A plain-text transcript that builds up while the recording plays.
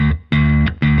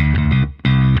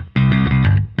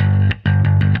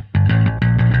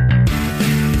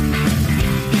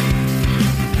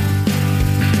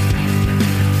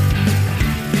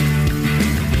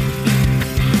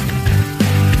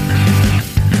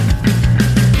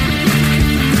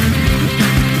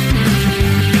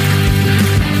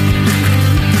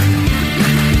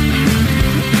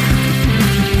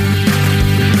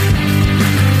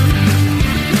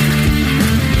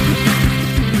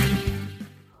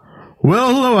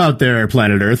Well, hello out there,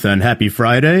 planet Earth, and happy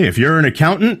Friday. If you're an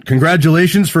accountant,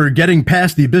 congratulations for getting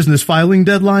past the business filing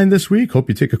deadline this week. Hope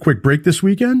you take a quick break this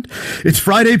weekend. It's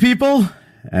Friday, people.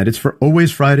 And it's for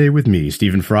Always Friday with me,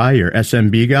 Stephen Fry, your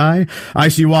SMB guy.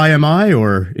 ICYMI,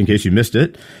 or in case you missed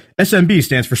it, SMB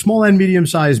stands for Small and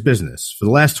Medium-Sized Business. For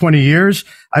the last 20 years,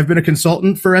 I've been a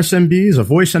consultant for SMBs, a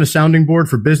voice and a sounding board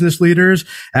for business leaders,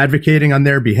 advocating on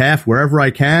their behalf wherever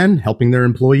I can, helping their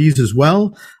employees as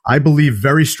well. I believe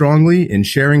very strongly in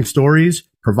sharing stories,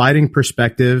 providing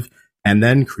perspective, and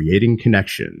then creating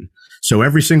connection. So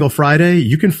every single Friday,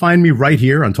 you can find me right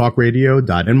here on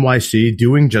talkradio.nyc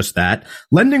doing just that,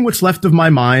 lending what's left of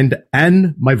my mind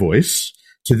and my voice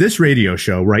to this radio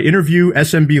show where I interview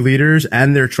SMB leaders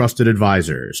and their trusted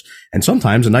advisors, and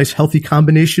sometimes a nice healthy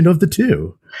combination of the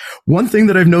two. One thing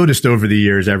that I've noticed over the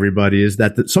years, everybody, is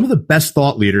that some of the best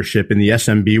thought leadership in the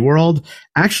SMB world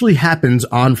actually happens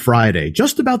on Friday,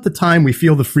 just about the time we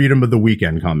feel the freedom of the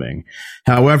weekend coming.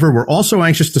 However, we're also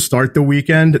anxious to start the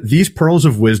weekend. These pearls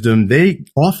of wisdom, they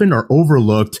often are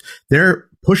overlooked. They're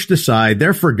pushed aside,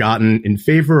 they're forgotten in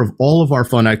favor of all of our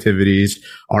fun activities,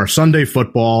 our Sunday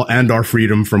football, and our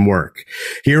freedom from work.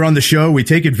 Here on the show, we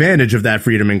take advantage of that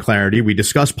freedom and clarity. We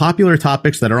discuss popular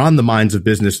topics that are on the minds of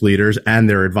business leaders and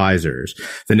their advisors.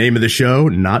 The name of the show,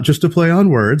 not just a play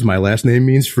on words. My last name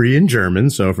means free in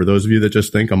German, so for those of you that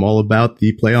just think I'm all about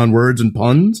the play on words and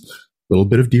puns, a little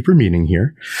bit of deeper meaning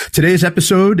here. Today's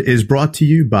episode is brought to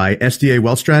you by SDA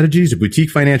Wealth Strategies, a boutique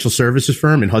financial services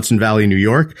firm in Hudson Valley, New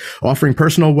York, offering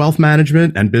personal wealth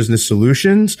management and business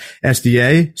solutions.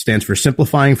 SDA stands for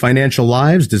Simplifying Financial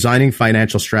Lives, Designing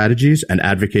Financial Strategies, and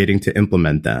Advocating to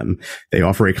Implement Them. They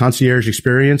offer a concierge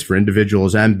experience for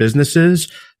individuals and businesses.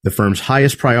 The firm's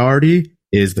highest priority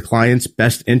is the client's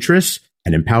best interests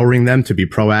and empowering them to be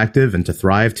proactive and to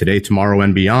thrive today, tomorrow,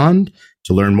 and beyond.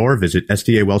 To learn more, visit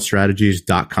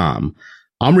sdawealthstrategies.com.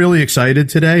 I'm really excited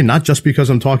today, not just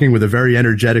because I'm talking with a very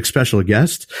energetic special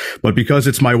guest, but because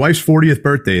it's my wife's 40th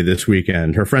birthday this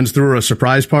weekend. Her friends threw her a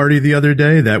surprise party the other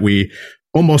day that we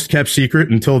almost kept secret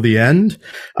until the end.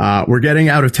 We're getting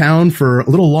out of town for a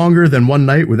little longer than one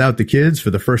night without the kids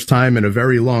for the first time in a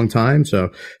very long time.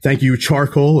 So thank you,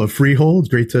 Charcoal of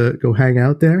Freehold. Great to go hang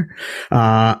out there.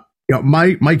 You know,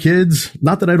 my kids,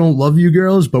 not that I don't love you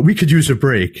girls, but we could use a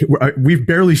break. We've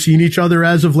barely seen each other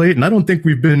as of late, and I don't think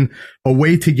we've been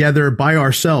away together by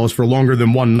ourselves for longer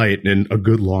than one night in a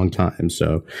good long time.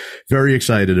 So very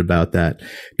excited about that.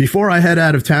 Before I head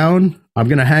out of town, I'm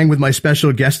going to hang with my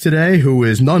special guest today, who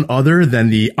is none other than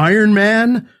the Iron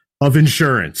Man of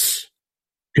insurance.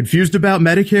 Confused about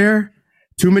Medicare?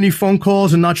 Too many phone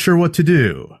calls and not sure what to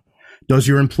do? Does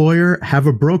your employer have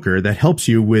a broker that helps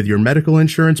you with your medical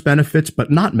insurance benefits, but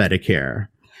not Medicare?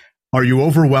 Are you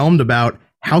overwhelmed about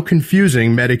how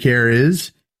confusing Medicare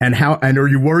is and are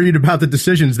you worried about the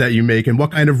decisions that you make and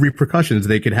what kind of repercussions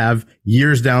they could have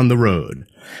years down the road?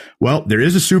 Well, there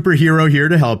is a superhero here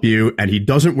to help you, and he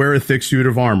doesn't wear a thick suit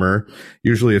of armor.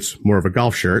 Usually it's more of a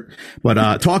golf shirt, but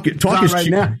talk is right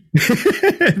cheap. now.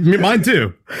 Mine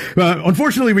too.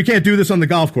 Unfortunately, we can't do this on the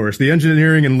golf course. The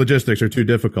engineering and logistics are too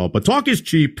difficult, but talk is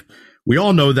cheap. We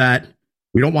all know that.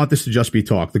 We don't want this to just be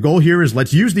talk. The goal here is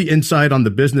let's use the insight on the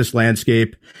business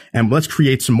landscape and let's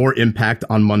create some more impact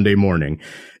on Monday morning.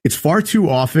 It's far too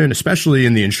often, especially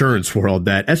in the insurance world,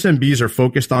 that SMBs are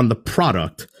focused on the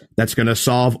product that's going to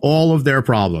solve all of their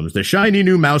problems. The shiny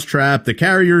new mousetrap, the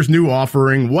carrier's new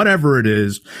offering, whatever it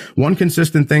is. One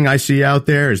consistent thing I see out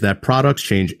there is that products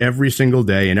change every single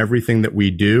day in everything that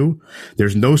we do.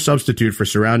 There's no substitute for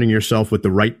surrounding yourself with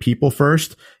the right people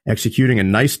first, executing a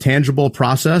nice, tangible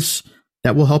process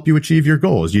that will help you achieve your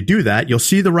goals. You do that, you'll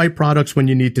see the right products when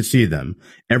you need to see them.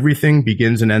 Everything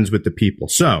begins and ends with the people.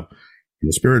 So, in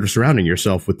the spirit of surrounding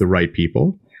yourself with the right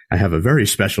people, I have a very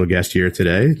special guest here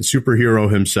today, the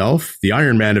superhero himself, the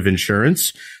Iron Man of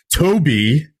insurance,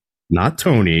 Toby, not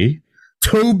Tony,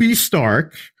 Toby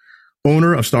Stark,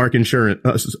 owner of Stark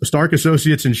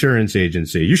Associates Insurance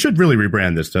Agency. You should really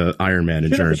rebrand this to Iron Man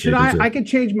Insurance Agency. I could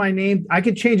change my name. I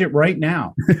could change it right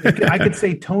now. I could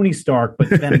say Tony Stark,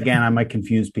 but then again, I might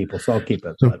confuse people, so I'll keep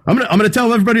it. So I'm gonna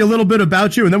tell everybody a little bit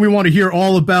about you, and then we want to hear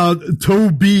all about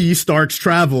Toby Stark's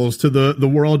travels to the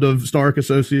world of Stark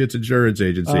Associates Insurance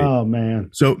Agency. Oh man!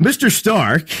 So Mr.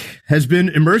 Stark has been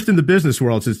immersed in the business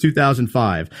world since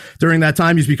 2005. During that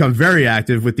time, he's become very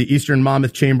active with the Eastern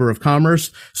Monmouth Chamber of Commerce,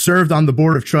 served served on the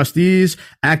board of trustees,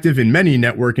 active in many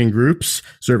networking groups,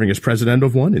 serving as president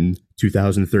of one in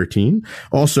 2013.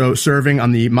 Also serving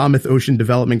on the Monmouth Ocean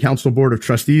Development Council Board of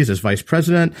Trustees as vice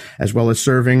president, as well as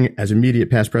serving as immediate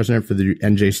past president for the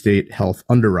NJ State Health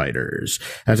Underwriters.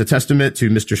 As a testament to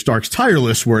Mr. Stark's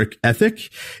tireless work ethic,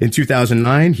 in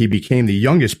 2009, he became the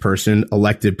youngest person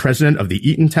elected president of the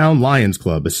Eatontown Lions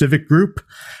Club, a civic group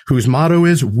whose motto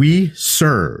is "We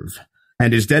Serve,"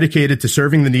 and is dedicated to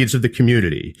serving the needs of the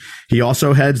community. He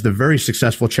also heads the very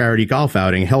successful charity golf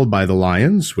outing held by the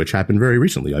Lions, which happened very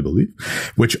recently, I believe,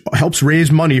 which helps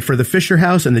raise money for the Fisher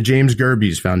House and the James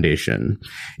Gerbies Foundation.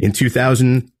 In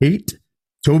 2008,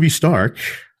 Toby Stark,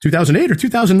 2008 or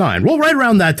 2009, well, right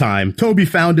around that time, Toby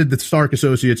founded the Stark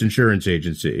Associates Insurance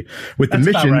Agency with the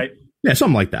mission, about right. Yeah,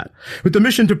 something like that, with the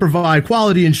mission to provide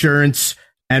quality insurance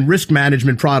and risk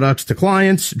management products to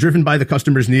clients driven by the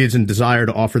customer's needs and desire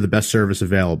to offer the best service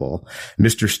available.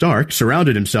 Mr. Stark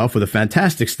surrounded himself with a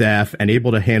fantastic staff and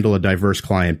able to handle a diverse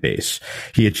client base.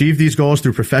 He achieved these goals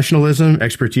through professionalism,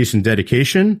 expertise, and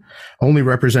dedication, only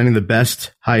representing the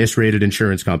best, highest rated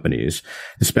insurance companies.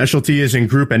 The specialty is in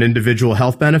group and individual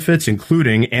health benefits,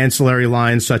 including ancillary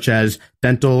lines such as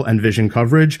dental and vision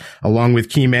coverage, along with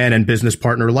key man and business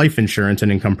partner life insurance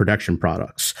and income protection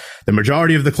products. The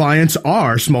majority of the clients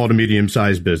are small to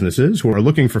medium-sized businesses who are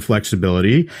looking for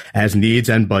flexibility as needs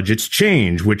and budgets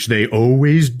change, which they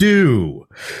always do.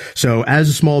 So as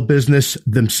a small business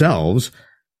themselves,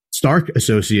 Stark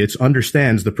Associates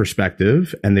understands the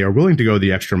perspective, and they are willing to go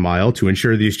the extra mile to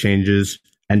ensure these changes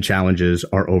and challenges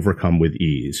are overcome with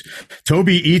ease.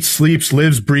 Toby eats, sleeps,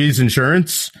 lives, breathes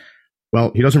insurance.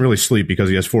 Well, he doesn't really sleep because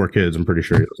he has 4 kids. I'm pretty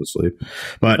sure he doesn't sleep,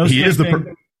 but no he sleeping. Is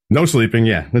the no sleeping.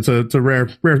 Yeah, it's a rare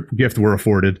gift we're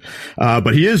afforded.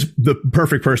 But he is the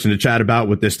perfect person to chat about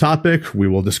with this topic. We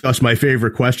will discuss my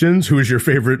favorite questions. Who is your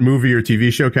favorite movie or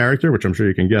TV show character? Which I'm sure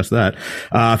you can guess that.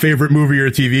 Favorite movie or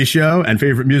TV show, and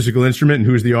favorite musical instrument, and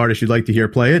who's the artist you'd like to hear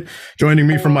play it. Joining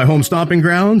me from my home stomping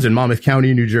grounds in Monmouth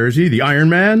County, New Jersey, the Iron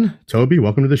Man, Toby.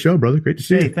 Welcome to the show, brother. Great to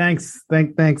see you. Hey,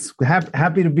 thanks.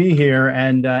 Happy to be here.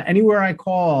 And anywhere I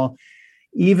call,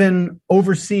 even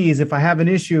overseas, if I have an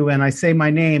issue and I say my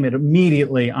name, it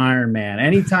immediately Iron Man.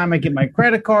 Anytime I get my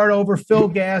credit card over, fill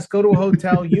gas, go to a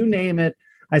hotel, you name it,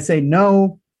 I say,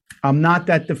 no, I'm not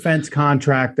that defense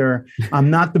contractor. I'm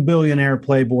not the billionaire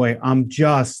playboy. I'm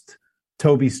just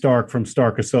Toby Stark from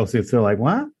Stark Associates. They're like,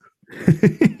 what?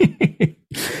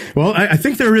 Well, I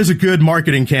think there is a good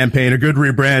marketing campaign, a good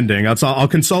rebranding. I'll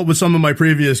consult with some of my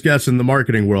previous guests in the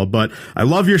marketing world, but I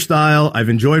love your style. I've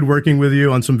enjoyed working with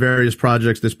you on some various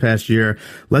projects this past year.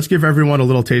 Let's give everyone a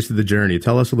little taste of the journey.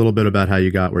 Tell us a little bit about how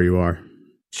you got where you are.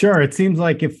 Sure. It seems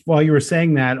like if while you were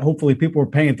saying that, hopefully people were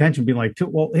paying attention, being like,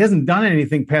 well, he hasn't done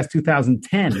anything past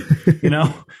 2010.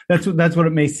 That's what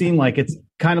it may seem like. It's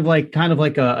kind of like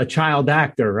a child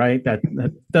actor, right?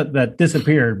 That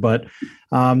disappeared. But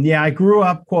I grew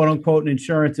up, quote unquote, in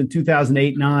insurance in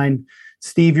 2008-9.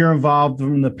 Steve, you're involved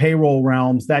from the payroll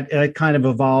realms. That kind of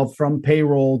evolved from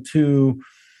payroll to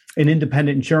an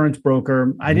independent insurance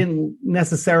broker. I didn't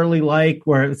necessarily like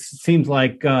where it seems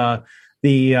like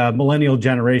the millennial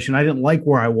generation. I didn't like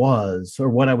where I was or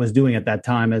what I was doing at that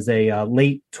time as a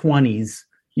late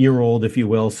 20s-year-old, if you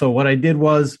will. So what I did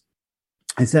was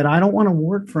I said, I don't want to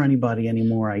work for anybody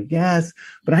anymore, I guess,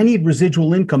 but I need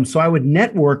residual income. So I would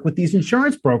network with these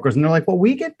insurance brokers. And they're like, well,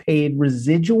 we get paid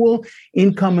residual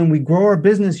income and we grow our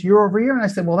business year over year. And I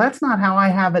said, well, that's not how I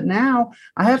have it now.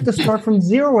 I have to start from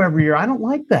zero every year. I don't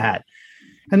like that.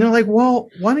 And they're like, well,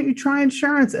 why don't you try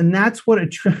insurance? And that's what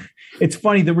it's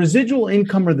funny. The residual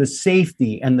income or the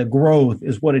safety and the growth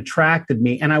is what attracted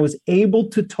me. And I was able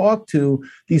to talk to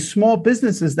these small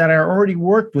businesses that I already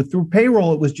worked with through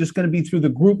payroll. It was just going to be through the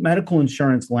group medical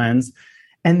insurance lens.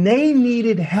 And they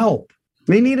needed help.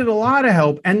 They needed a lot of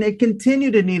help. And they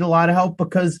continue to need a lot of help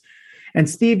because, and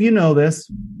Steve, you know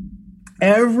this,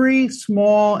 every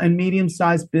small and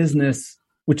medium-sized business,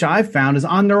 which I've found, is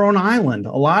on their own island.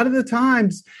 A lot of the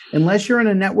times, unless you're in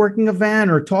a networking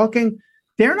event or talking,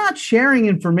 they're not sharing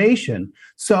information.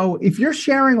 So if you're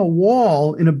sharing a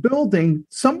wall in a building,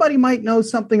 somebody might know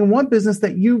something in one business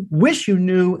that you wish you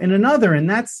knew in another. And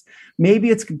that's,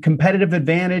 maybe it's a competitive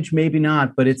advantage, maybe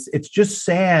not, but it's just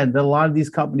sad that a lot of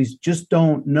these companies just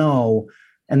don't know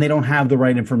and they don't have the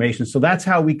right information. So that's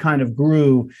how we kind of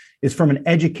grew, is from an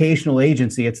educational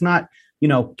agency. It's not,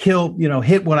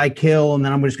 hit what I kill, and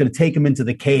then I'm just going to take them into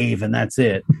the cave, and that's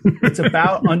it. It's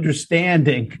about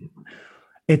understanding.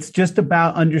 It's just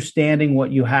about understanding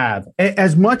what you have,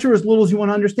 as much or as little as you want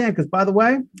to understand. Because, by the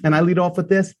way, and I lead off with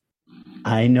this,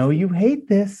 I know you hate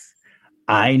this.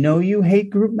 I know you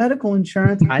hate group medical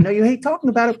insurance. I know you hate talking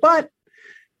about it, but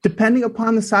depending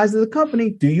upon the size of the company,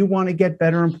 do you want to get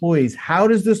better employees? How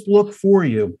does this look for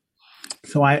you?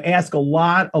 So I ask a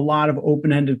lot of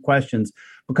open-ended questions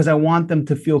because I want them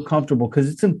to feel comfortable, because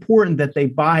it's important that they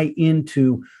buy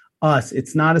into us.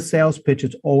 It's not a sales pitch.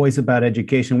 It's always about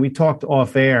education. We talked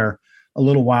off air a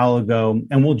little while ago,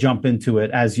 and we'll jump into it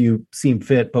as you seem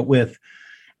fit. But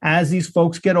as these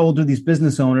folks get older, these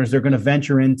business owners, they're going to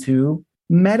venture into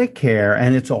Medicare,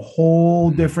 and it's a whole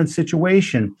different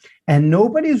situation. And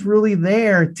nobody's really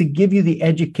there to give you the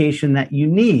education that you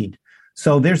need.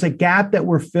 So there's a gap that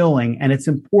we're filling, and it's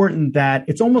important that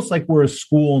it's almost like we're a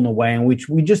school in a way in which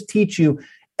we just teach you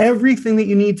everything that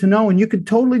you need to know, and you could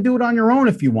totally do it on your own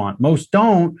if you want. Most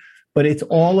don't, but it's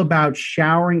all about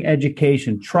showering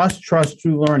education, trust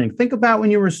through learning. Think about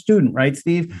when you were a student, right,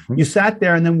 Steve? Mm-hmm. You sat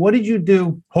there, and then what did you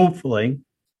do? Hopefully,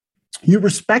 you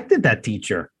respected that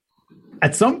teacher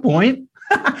at some point.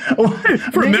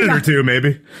 For a minute or two,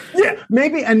 maybe. Yeah,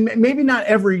 maybe, and maybe not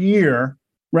every year,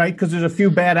 right? Because there's a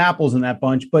few bad apples in that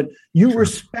bunch, but you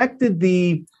respected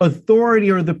the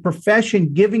authority or the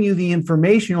profession giving you the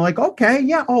information. You're like, okay,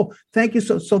 yeah, oh, thank you.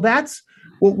 So that's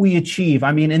what we achieve.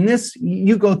 I mean, in this,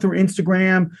 you go through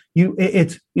Instagram,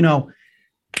 it's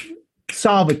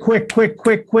solve it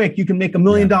quick. You can make $1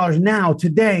 million now,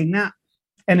 today, now.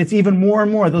 And it's even more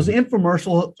and more. Those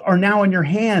infomercials are now in your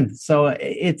hand. So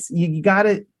it's, you got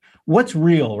it. What's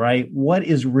real, right? What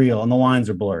is real? And the lines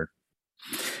are blurred.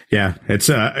 Yeah, it's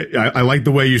I like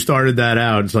the way you started that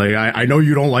out. It's like, I know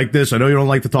you don't like this. I know you don't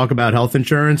like to talk about health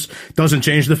insurance. Doesn't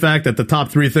change the fact that the top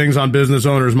 3 things on business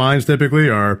owners' minds typically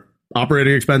are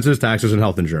operating expenses, taxes, and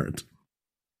health insurance.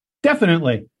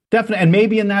 Definitely. And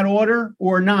maybe in that order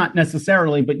or not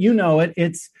necessarily, but you know it.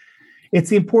 It's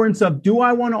the importance of, do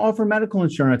I want to offer medical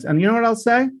insurance? And you know what I'll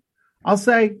say? I'll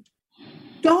say,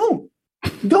 don't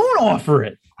offer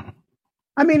it.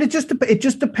 I mean, it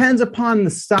just depends upon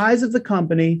the size of the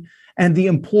company and the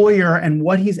employer and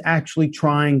what he's actually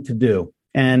trying to do.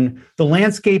 And the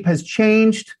landscape has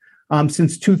changed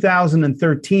since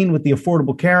 2013 with the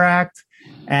Affordable Care Act.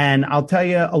 And I'll tell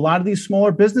you, a lot of these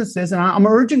smaller businesses, and I'm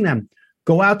urging them,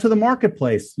 go out to the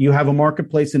marketplace. You have a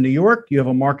marketplace in New York. You have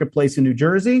a marketplace in New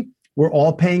Jersey. We're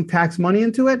all paying tax money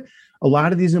into it. A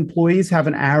lot of these employees have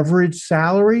an average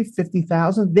salary,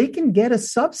 $50,000. They can get a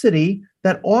subsidy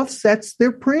that offsets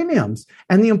their premiums,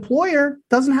 and the employer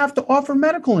doesn't have to offer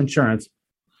medical insurance.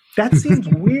 That seems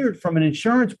weird from an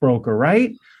insurance broker,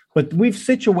 right? But we've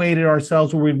situated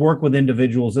ourselves where we work with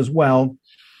individuals as well,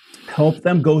 help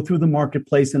them go through the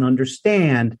marketplace and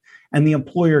understand, and the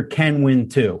employer can win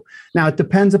too. Now, it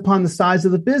depends upon the size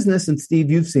of the business, and Steve,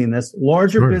 you've seen this.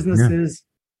 Larger businesses,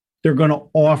 they're going to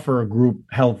offer a group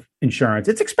health insurance.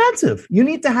 It's expensive. You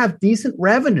need to have decent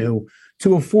revenue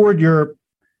to afford your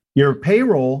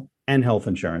payroll and health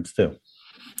insurance too.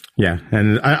 Yeah.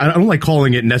 And I don't like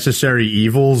calling it necessary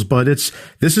evils, but this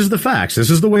is the facts. This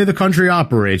is the way the country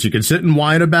operates. You can sit and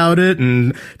whine about it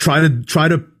and try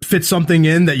to fit something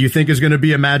in that you think is going to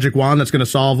be a magic wand that's going to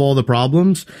solve all the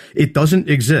problems. It doesn't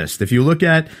exist. If you look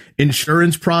at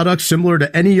insurance products similar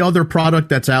to any other product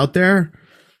that's out there,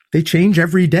 they change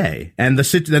every day, and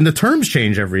the terms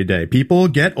change every day. People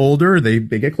get older, they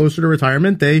get closer to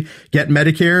retirement, they get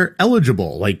Medicare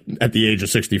eligible, like at the age of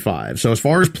 65. So as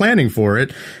far as planning for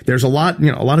it, there's a lot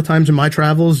of times in my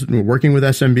travels, working with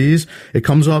SMBs,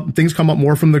 things come up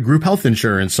more from the group health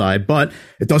insurance side, but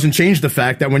it doesn't change the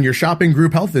fact that when you're shopping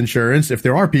group health insurance, if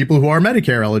there are people who are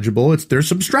Medicare eligible, there's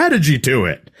some strategy to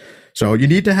it. So you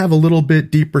need to have a little bit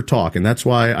deeper talk. And that's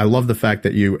why I love the fact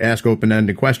that you ask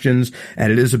open-ended questions,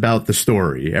 and it is about the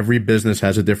story. Every business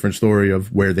has a different story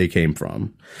of where they came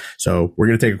from. So we're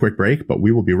going to take a quick break, but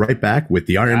we will be right back with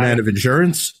the Iron Man of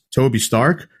Insurance, Toby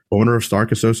Stark, owner of Stark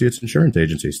Associates Insurance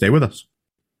Agency. Stay with us.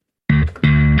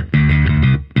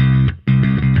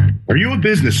 Are you a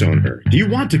business owner? Do you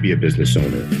want to be a business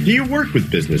owner? Do you work with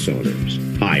business owners?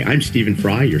 Hi, I'm Stephen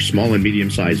Fry, your small and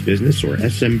medium-sized business or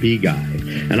SMB guy,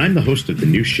 and I'm the host of the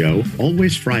new show,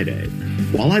 Always Friday.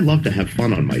 While I love to have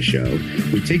fun on my show,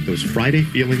 we take those Friday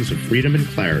feelings of freedom and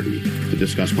clarity to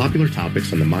discuss popular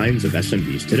topics on the minds of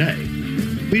SMBs today.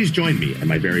 Please join me and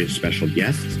my various special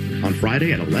guests on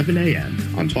Friday at 11 a.m.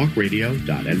 on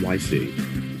talkradio.nyc.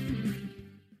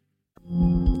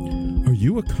 Are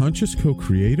you a conscious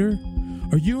co-creator?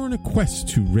 Are you on a quest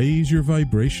to raise your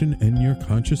vibration and your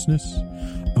consciousness?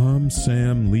 I'm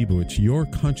Sam Leibowitz, your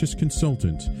conscious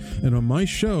consultant, and on my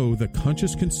show, The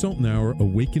Conscious Consultant Hour,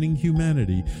 Awakening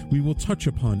Humanity, we will touch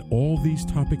upon all these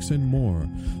topics and more.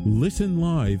 Listen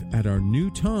live at our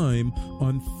new time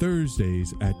on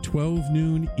Thursdays at 12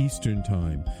 noon Eastern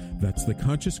Time. That's The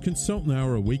Conscious Consultant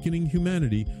Hour, Awakening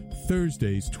Humanity,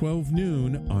 Thursdays, 12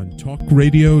 noon on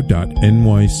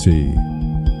talkradio.nyc.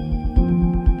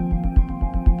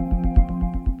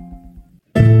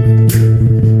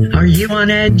 Are you on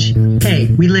edge?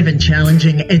 Hey, we live in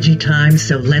challenging, edgy times,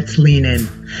 so let's lean in.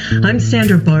 I'm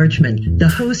Sandra Bargman, the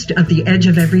host of The Edge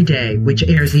of Every Day, which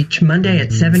airs each Monday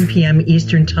at 7 p.m.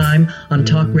 Eastern Time on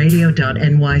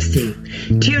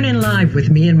talkradio.nyc. Tune in live with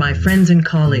me and my friends and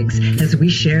colleagues as we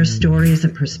share stories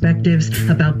and perspectives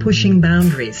about pushing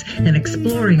boundaries and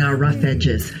exploring our rough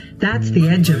edges. That's The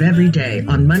Edge of Every Day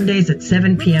on Mondays at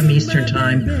 7 p.m. Eastern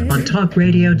Time on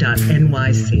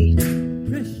talkradio.nyc.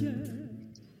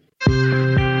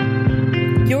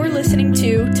 You're listening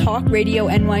to Talk Radio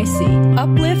NYC.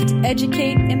 Uplift,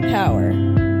 educate,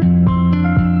 empower.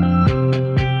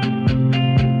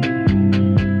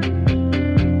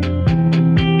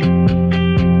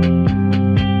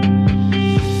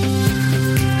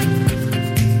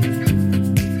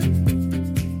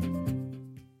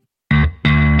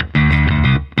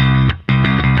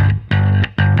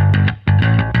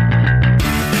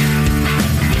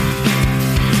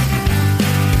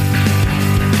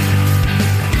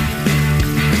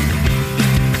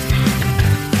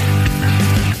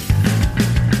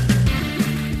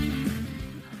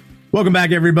 Welcome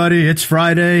back, everybody. It's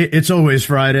Friday. It's always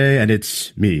Friday, and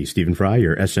it's me, Stephen Fry,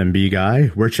 your SMB guy.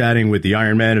 We're chatting with the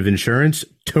Iron Man of Insurance,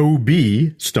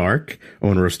 Toby Stark,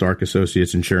 owner of Stark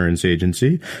Associates Insurance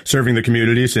Agency, serving the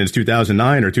community since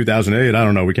 2009 or 2008. I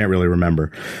don't know. We can't really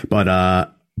remember.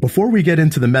 But before we get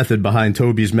into the method behind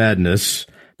Toby's madness,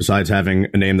 besides having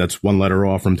a name that's one letter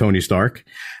off from Tony Stark,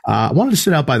 I wanted to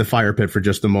sit out by the fire pit for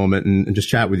just a moment and just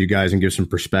chat with you guys and give some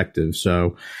perspective.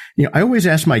 So, I always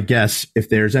ask my guests if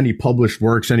there's any published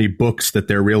works, any books that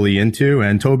they're really into.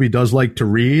 And Toby does like to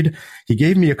read. He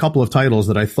gave me a couple of titles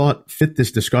that I thought fit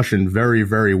this discussion very,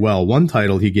 very well. One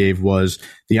title he gave was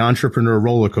The Entrepreneur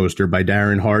Roller Coaster by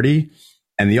Darren Hardy.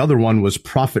 And the other one was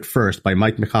Profit First by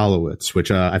Mike Michalowicz,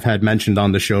 which I've had mentioned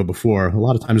on the show before, a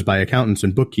lot of times by accountants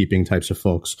and bookkeeping types of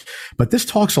folks. But this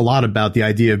talks a lot about the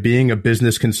idea of being a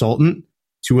business consultant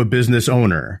to a business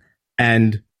owner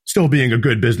and still being a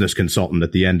good business consultant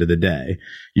at the end of the day.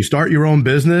 You start your own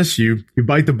business, you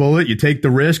bite the bullet, you take the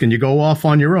risk, and you go off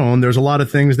on your own. There's a lot of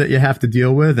things that you have to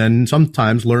deal with and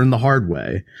sometimes learn the hard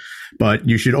way. But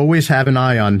you should always have an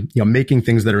eye on, making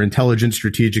things that are intelligent,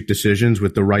 strategic decisions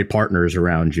with the right partners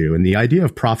around you. And the idea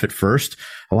of profit first,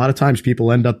 a lot of times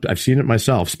people end up, I've seen it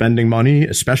myself, spending money,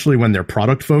 especially when they're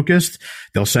product focused.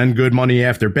 They'll send good money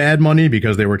after bad money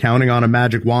because they were counting on a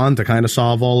magic wand to kind of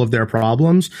solve all of their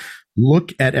problems.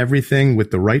 Look at everything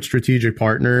with the right strategic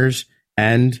partners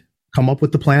and come up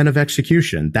with the plan of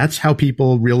execution. That's how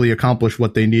people really accomplish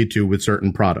what they need to with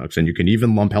certain products. And you can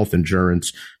even lump health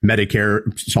insurance,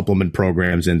 Medicare supplement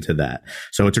programs into that.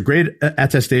 So it's a great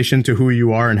attestation to who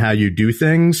you are and how you do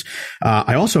things.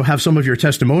 I also have some of your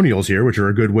testimonials here, which are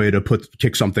a good way to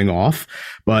kick something off.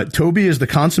 But Toby is the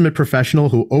consummate professional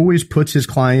who always puts his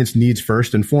clients' needs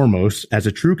first and foremost. As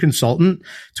a true consultant,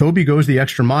 Toby goes the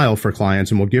extra mile for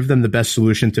clients and will give them the best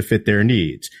solution to fit their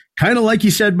needs. Kind of like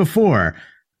he said before.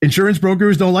 Insurance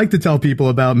brokers don't like to tell people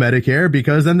about Medicare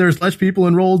because then there's less people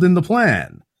enrolled in the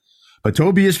plan. But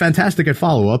Toby is fantastic at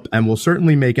follow-up and will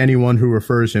certainly make anyone who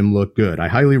refers him look good. I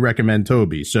highly recommend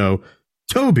Toby. So,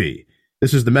 Toby,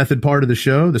 this is the method part of the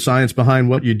show, the science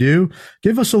behind what you do.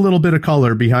 Give us a little bit of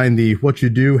color behind the what you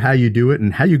do, how you do it,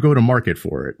 and how you go to market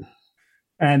for it.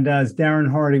 And as Darren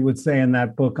Hardy would say in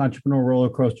that book, Entrepreneur Roller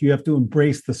Coaster, you have to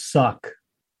embrace the suck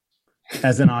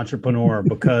as an entrepreneur,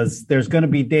 because there's going to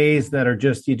be days that are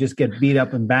you just get beat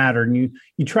up and battered, and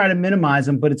you try to minimize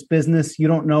them, but it's business. You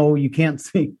don't know, you can't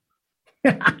see.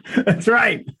 That's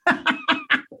right.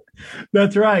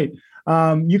 That's right.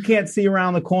 You can't see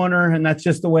around the corner, and that's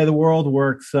just the way the world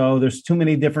works. So there's too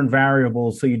many different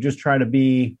variables. So you just try to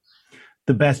be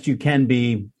the best you can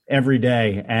be every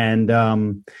day. And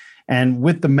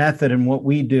with the method and what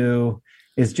we do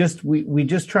is we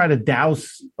just try to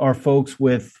douse our folks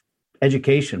with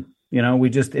education.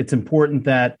 It's important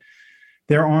that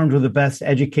they're armed with the best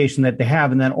education that they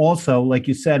have. And then also, like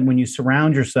you said, when you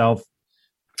surround yourself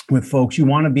with folks, you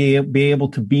want to be able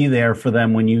to be there for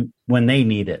them when they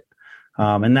need it.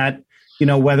 And that,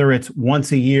 whether it's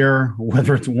once a year,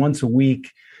 whether it's once a week,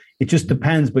 it just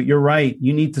depends. But you're right.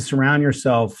 You need to surround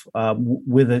yourself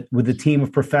with a team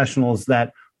of professionals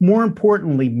that, more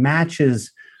importantly,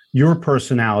 matches your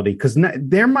personality, because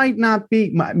there might not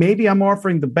be, maybe I'm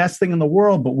offering the best thing in the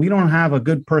world, but we don't have a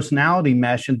good personality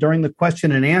mesh. And during the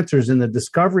question and answers in the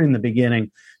discovery in the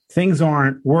beginning, things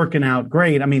aren't working out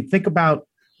great. I mean, think about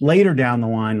later down the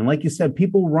line. And like you said,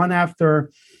 people run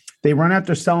after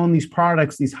selling these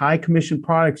products, these high commission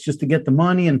products, just to get the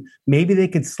money, and maybe they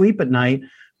could sleep at night.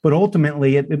 But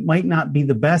ultimately, it might not be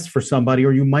the best for somebody,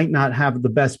 or you might not have the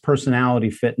best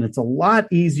personality fit. And it's a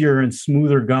lot easier and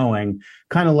smoother going,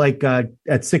 kind of like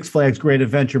at Six Flags Great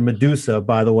Adventure, Medusa,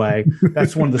 by the way.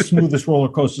 That's one of the smoothest roller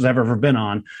coasters I've ever been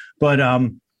on. But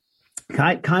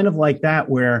kind of like that,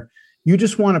 where you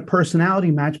just want a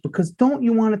personality match, because don't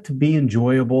you want it to be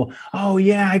enjoyable? Oh,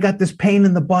 yeah, I got this pain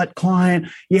in the butt client.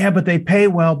 Yeah, but they pay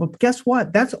well. But guess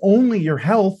what? That's only your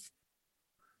health.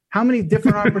 How many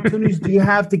different opportunities do you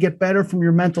have to get better from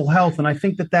your mental health? And I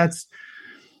think that's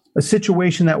a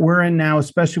situation that we're in now,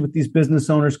 especially with these business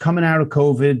owners coming out of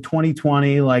COVID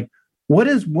 2020. Like, what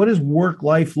does work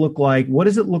life look like? What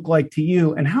does it look like to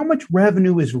you? And how much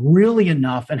revenue is really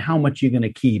enough, and how much you're going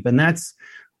to keep? And that's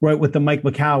right with the Mike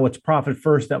Michalowicz Profit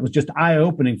First. That was just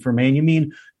eye-opening for me. And you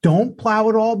mean, don't plow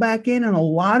it all back in? And a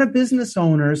lot of business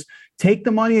owners take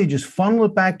the money and just funnel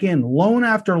it back in, loan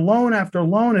after loan after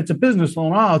loan. It's a business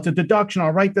loan. Oh, it's a deduction.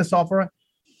 I'll write this off.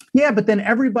 Yeah, but then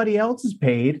everybody else is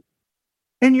paid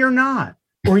and you're not.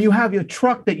 Or you have your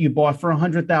truck that you bought for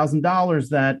 $100,000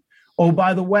 that, oh,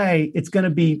 by the way, it's going to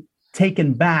be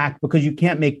taken back because you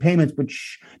can't make payments. But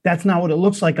that's not what it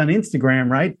looks like on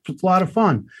Instagram, right? It's a lot of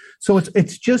fun. So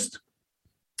it's just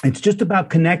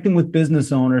about connecting with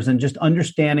business owners and just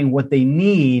understanding what they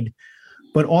need,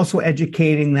 but also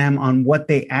educating them on what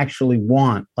they actually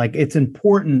want. Like, it's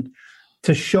important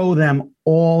to show them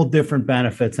all different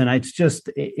benefits. And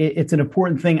it's an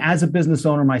important thing as a business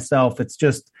owner myself. It's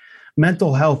just,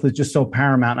 mental health is just so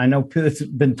paramount. I know it's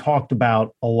been talked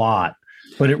about a lot,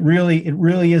 but it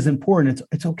really is important.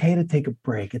 It's okay to take a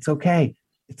break. It's okay.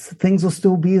 Things will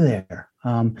still be there.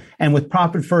 And with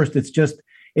Profit First,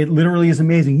 it literally is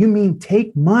amazing. You mean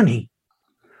take money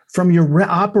from your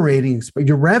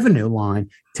your revenue line,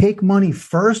 take money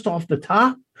first off the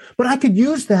top, but I could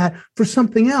use that for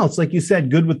something else. Like you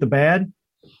said, good with the bad.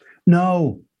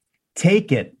 No,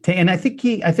 take it. And I think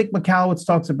Michalowicz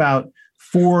talks about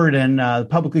Ford and a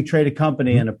publicly traded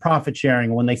company and a profit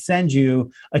sharing. When they send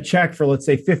you a check for, let's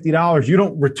say, $50, you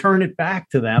don't return it back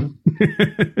to them.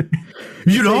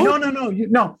 You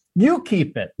don't? No. You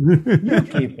keep it. You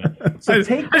keep it. So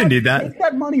take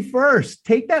that money first.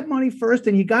 Take that money first,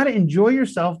 and you got to enjoy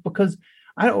yourself, because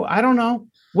I don't know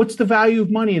what's the value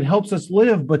of money. It helps us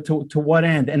live, but to what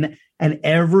end? And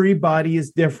everybody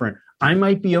is different. I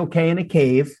might be okay in a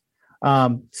cave.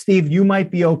 Steve, you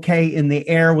might be okay in the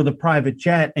air with a private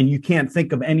jet, and you can't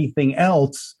think of anything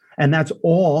else. And that's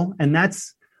all. And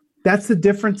that's the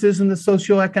differences in the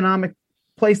socioeconomic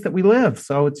place that we live.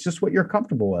 So it's just what you're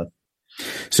comfortable with.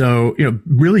 So,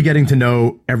 really getting to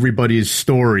know everybody's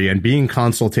story and being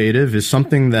consultative is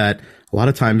something that a lot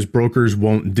of times brokers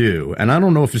won't do. And I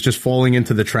don't know if it's just falling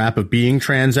into the trap of being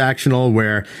transactional,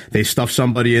 where they stuff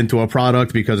somebody into a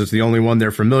product because it's the only one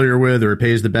they're familiar with, or it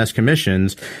pays the best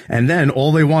commissions. And then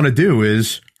all they want to do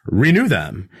is renew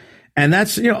them. And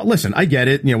that's, listen, I get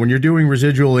it. When you're doing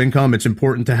residual income, it's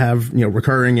important to have,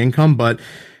 recurring income, but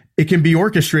it can be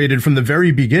orchestrated from the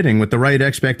very beginning with the right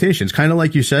expectations. Kind of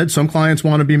like you said, some clients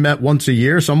want to be met once a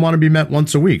year. Some want to be met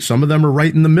once a week. Some of them are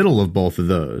right in the middle of both of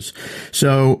those.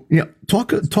 So,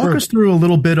 talk us through a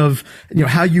little bit of,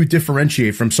 how you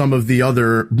differentiate from some of the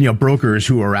other, brokers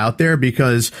who are out there,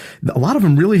 because a lot of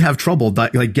them really have trouble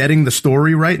getting the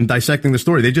story right and dissecting the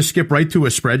story. They just skip right to a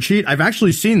spreadsheet. I've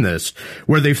actually seen this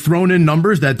where they've thrown in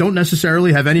numbers that don't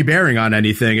necessarily have any bearing on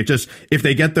anything. It just, if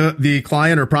they get the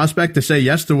client or prospect to say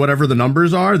yes to whatever the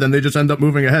numbers are, then they just end up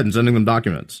moving ahead and sending them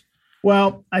documents.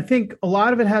 Well, I think a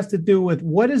lot of it has to do with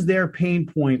what is their pain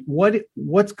point,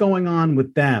 what's going on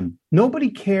with them. Nobody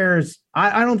cares.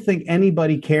 I don't think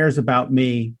anybody cares about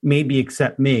me, maybe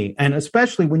except me. And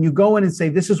especially when you go in and say,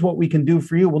 this is what we can do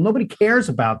for you. Well, nobody cares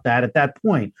about that at that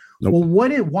point. Nope. Well,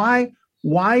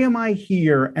 why am I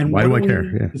here? And why what do I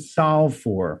care? To solve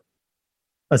for?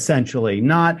 Essentially,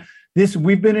 not this.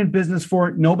 We've been in business for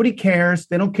it. Nobody cares.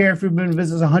 They don't care if we've been in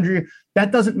business 100 years.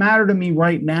 That doesn't matter to me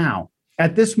right now.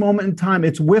 At this moment in time,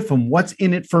 it's WIFM. What's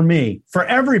in it for me? For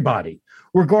everybody,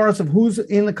 regardless of who's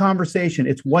in the conversation,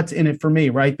 it's what's in it for me,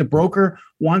 right? The broker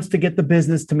wants to get the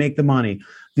business to make the money.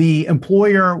 The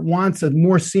employer wants a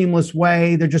more seamless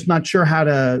way. They're just not sure how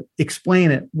to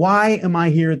explain it. Why am I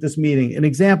here at this meeting? An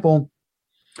example,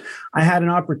 I had an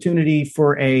opportunity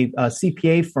for a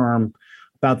CPA firm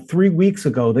about 3 weeks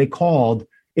ago. They called.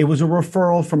 It was a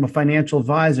referral from a financial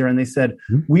advisor, and they said,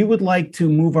 we would like to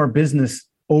move our business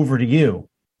over to you.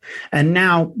 And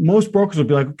now most brokers will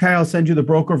be like, okay, I'll send you the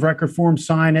broker of record form,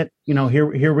 sign it.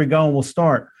 Here we go, and we'll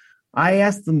start. I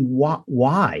asked them,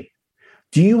 why?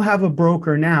 Do you have a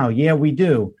broker now? Yeah, we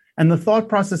do. And the thought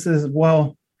process is,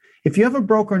 well, if you have a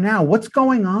broker now, what's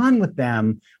going on with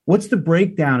them? What's the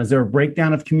breakdown? Is there a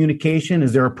breakdown of communication?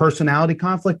 Is there a personality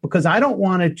conflict? Because I don't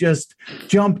want to just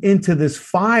jump into this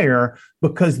fire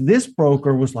because this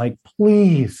broker was like,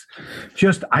 please,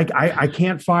 just I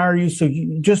can't fire you. So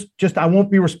you just I won't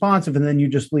be responsive. And then you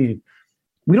just leave.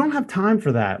 We don't have time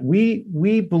for that.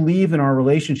 We believe in our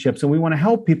relationships and we want to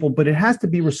help people, but it has to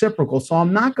be reciprocal. So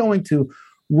I'm not going to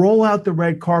roll out the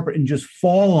red carpet and just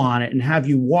fall on it and have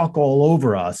you walk all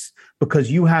over us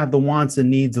because you have the wants and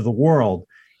needs of the world.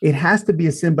 It has to be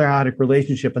a symbiotic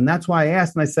relationship. And that's why I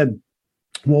asked, and I said,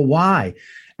 well, why?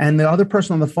 And the other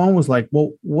person on the phone was like,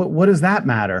 well, what does that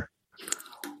matter?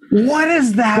 What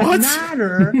does that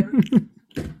matter?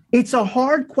 It's a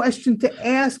hard question to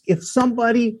ask if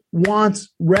somebody wants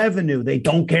revenue. They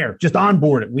don't care. Just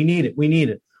onboard it. We need it. We need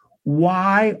it.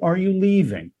 Why are you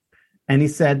leaving? And he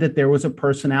said that there was a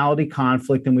personality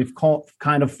conflict and we've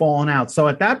kind of fallen out. So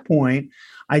at that point,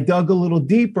 I dug a little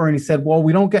deeper and he said, well,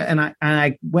 we don't get, and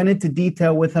I went into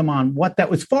detail with him on what that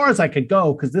was, as far as I could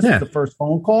go, because this is the first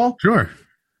phone call. Sure.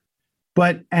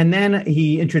 And then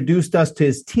he introduced us to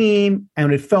his team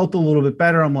and it felt a little bit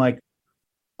better. I'm like,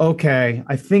 okay,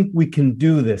 I think we can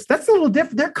do this. That's a little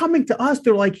different. They're coming to us.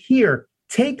 They're like, here,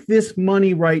 take this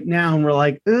money right now. And we're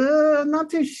like, not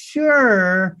too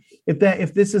sure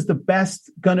if this is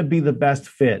going to be the best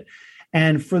fit.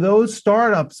 And for those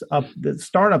startups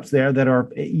there that are,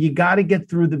 you got to get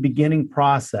through the beginning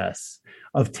process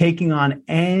of taking on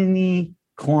any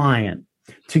client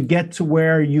to get to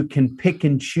where you can pick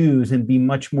and choose and be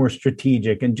much more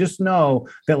strategic. And just know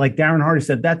that, like Darren Hardy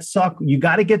said, that sucks. You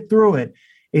got to get through it.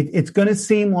 It's going to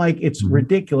seem like it's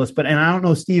ridiculous, and I don't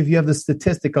know, Steve, you have the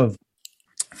statistic of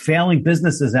failing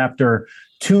businesses after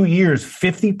 2 years,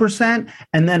 50%,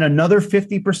 and then another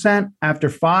 50% after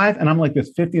 5. And I'm like,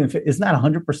 this 50 and 50, isn't that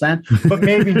 100%? But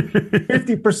maybe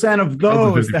 50% of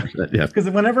those. Because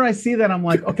whenever I see that, I'm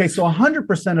like, okay, so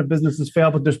 100% of businesses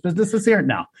fail, but there's businesses here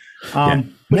now.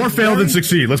 More fail than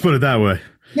succeed. Let's put it that way.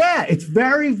 Yeah, it's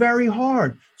very, very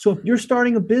hard. So if you're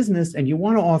starting a business and you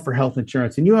want to offer health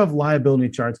insurance and you have liability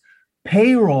insurance,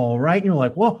 payroll, right? And you're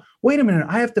like, well, wait a minute,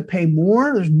 I have to pay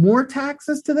more? There's more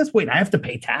taxes to this? Wait, I have to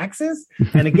pay taxes?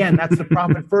 And again, that's the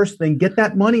profit first thing. Get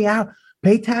that money out.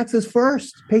 Pay taxes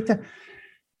first.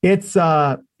 It's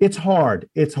hard.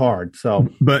 It's hard. So,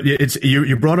 but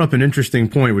you brought up an interesting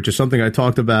point, which is something I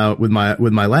talked about with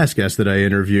my last guest that I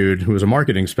interviewed, who was a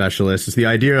marketing specialist. It's the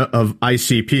idea of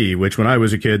ICP, which when I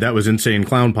was a kid, that was Insane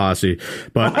Clown Posse.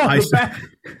 But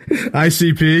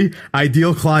ICP,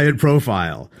 Ideal Client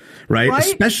Profile. Right?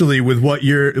 Especially with what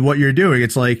you're doing.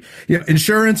 It's like,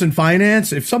 insurance and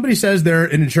finance. If somebody says they're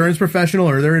an insurance professional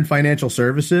or they're in financial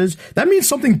services, that means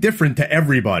something different to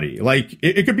everybody. Like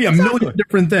it could be a million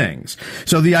different things.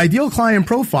 So the ideal client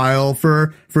profile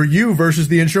for you versus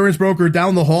the insurance broker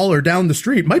down the hall or down the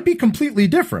street might be completely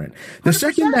different. The 100%.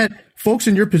 Second that folks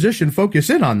in your position focus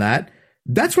in on that,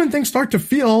 that's when things start to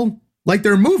feel like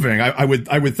they're moving. I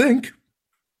would think.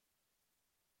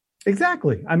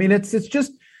 Exactly. I mean,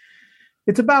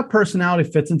 it's about personality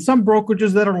fits. And some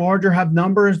brokerages that are larger have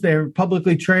numbers. They're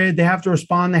publicly traded. They have to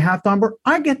respond. They have to onboard.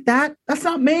 I get that. That's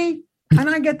not me. And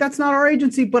I get that's not our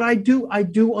agency. But I do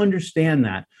understand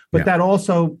that. But that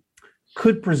also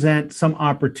could present some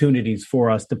opportunities for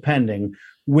us, depending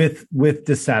with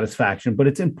dissatisfaction. But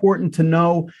it's important to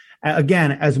know,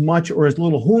 again, as much or as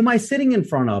little, who am I sitting in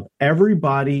front of?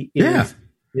 Everybody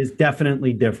is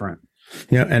definitely different.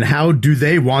 Yeah, and how do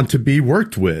they want to be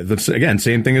worked with? It's, again,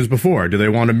 same thing as before. Do they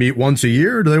want to meet once a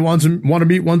year, or do they want to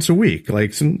meet once a week?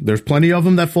 Like, there's plenty of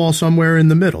them that fall somewhere in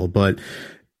the middle. But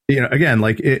again,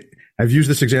 like I've used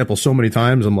this example so many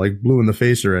times, I'm like blue in the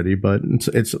face already. But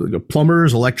it's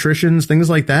plumbers, electricians, things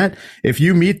like that. If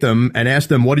you meet them and ask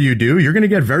them, what do you do? You're going to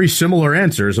get very similar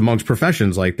answers amongst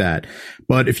professions like that.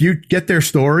 But if you get their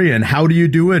story and how do you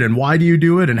do it and why do you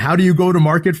do it and how do you go to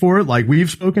market for it, like we've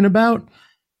spoken about,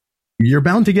 you're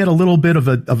bound to get a little bit of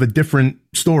a different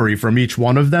story from each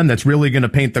one of them that's really going to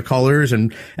paint the colors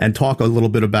and talk a little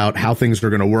bit about how things are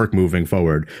going to work moving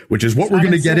forward, which is what we're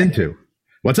going to get into.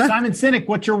 What's that? Simon Sinek,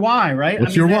 what's your why, right?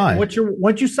 What's your why?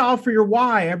 Once you solve for your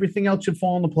why, everything else should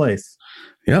fall into place.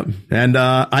 Yep. And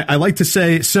I like to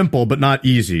say simple, but not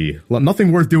easy.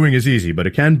 Nothing worth doing is easy, but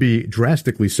it can be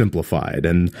drastically simplified,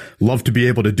 and love to be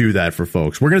able to do that for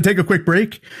folks. We're going to take a quick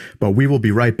break, but we will be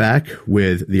right back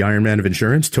with the Iron Man of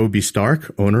Insurance, Toby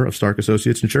Stark, owner of Stark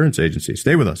Associates Insurance Agency.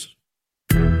 Stay with us.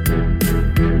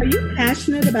 Are you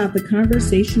passionate about the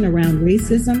conversation around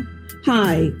racism?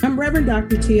 Hi, I'm Reverend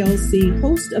Dr. TLC,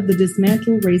 host of the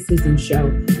Dismantle Racism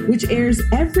Show, which airs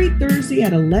every Thursday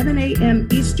at 11 a.m.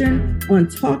 Eastern on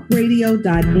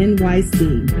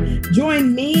talkradio.nyc.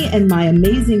 Join me and my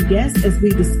amazing guests as we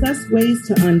discuss ways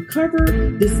to uncover,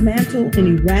 dismantle,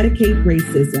 and eradicate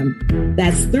racism.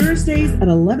 That's Thursdays at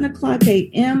 11 o'clock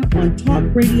a.m. on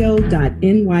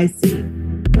talkradio.nyc.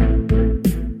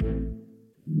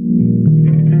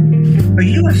 Are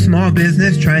you a small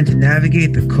business trying to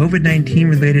navigate the COVID-19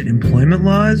 related employment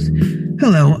laws?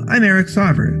 Hello, I'm Eric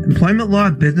Sauver, employment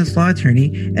law business law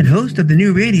attorney and host of the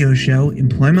new radio show,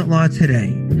 Employment Law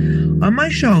Today. On my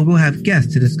show, we'll have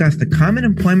guests to discuss the common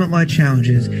employment law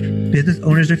challenges business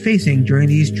owners are facing during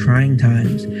these trying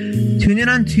times. Tune in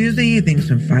on Tuesday evenings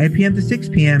from 5 p.m. to 6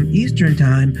 p.m. Eastern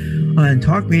Time on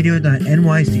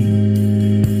talkradio.nyc.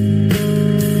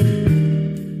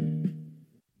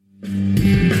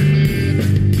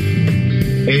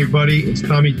 Hey everybody, it's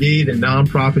Tommy D, the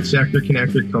Nonprofit Sector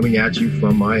Connector, coming at you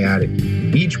from my attic.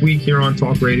 Each week here on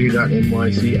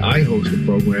talkradio.nyc, I host the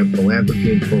program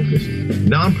Philanthropy in Focus.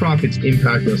 Nonprofits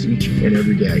impact us each and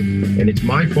every day, and it's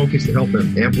my focus to help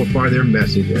them amplify their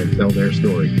message and tell their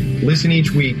story. Listen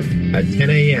each week at 10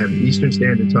 a.m. Eastern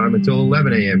Standard Time until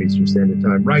 11 a.m. Eastern Standard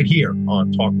Time, right here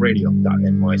on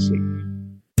talkradio.nyc.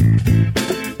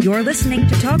 You're listening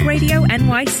to Talk Radio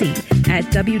NYC at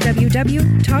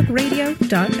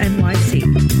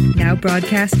www.talkradio.nyc. Now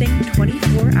broadcasting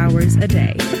 24 hours a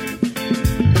day.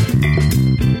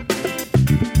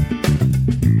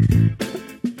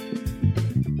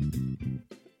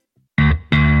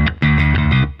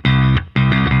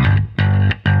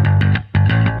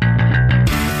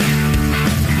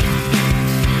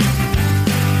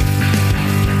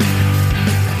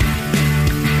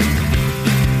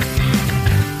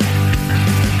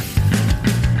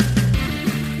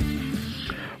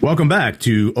 Welcome back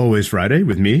to Always Friday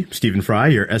with me, Stephen Fry,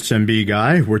 your SMB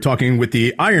guy. We're talking with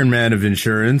the Iron Man of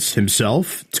Insurance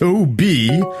himself,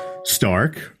 Toby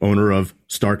Stark, owner of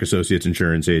Stark Associates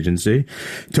Insurance Agency.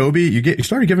 Toby, you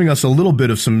started giving us a little bit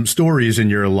of some stories in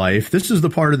your life. This is the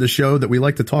part of the show that we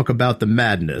like to talk about the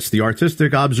madness, the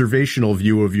artistic observational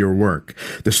view of your work,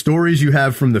 the stories you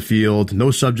have from the field, no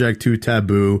subject too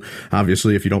taboo.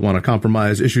 Obviously, if you don't want to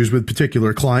compromise issues with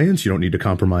particular clients, you don't need to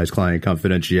compromise client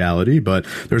confidentiality, but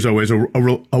there's always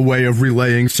a way of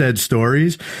relaying said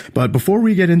stories. But before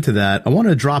we get into that, I want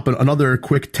to drop another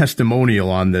quick testimonial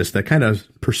on this that kind of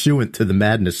pursuant to the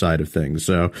madness side of things.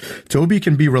 So Toby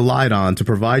can be relied on to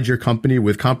provide your company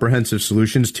with comprehensive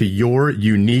solutions to your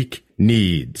unique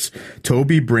needs.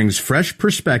 Toby brings fresh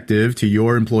perspective to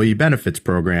your employee benefits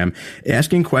program,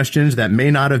 asking questions that may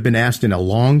not have been asked in a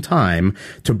long time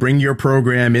to bring your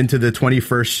program into the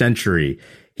 21st century.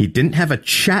 He didn't have a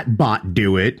chat bot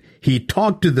do it. He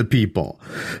talked to the people.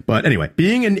 But anyway,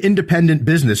 being an independent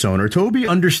business owner, Toby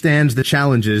understands the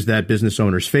challenges that business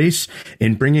owners face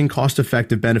in bringing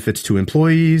cost-effective benefits to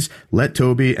employees. Let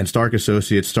Toby and Stark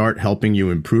Associates start helping you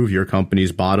improve your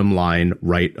company's bottom line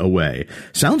right away.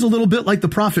 Sounds a little bit like the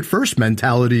profit first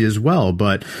mentality as well,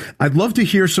 but I'd love to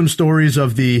hear some stories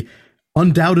of the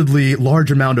undoubtedly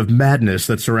large amount of madness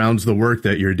that surrounds the work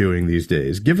that you're doing these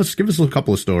days. Give us a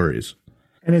couple of stories.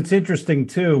 And it's interesting,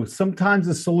 too. Sometimes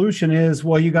the solution is,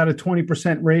 well, you got a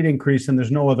 20% rate increase and there's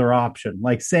no other option.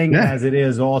 Like saying as it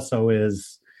is also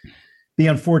is the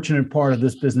unfortunate part of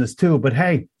this business, too. But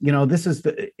hey,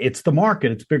 it's the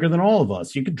market. It's bigger than all of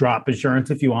us. You could drop insurance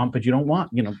if you want, but you don't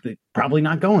want, probably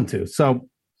not going to. So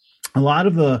a lot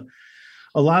of the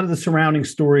surrounding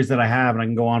stories that I have, and I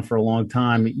can go on for a long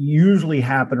time, usually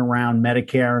happen around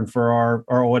Medicare. And for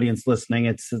our audience listening,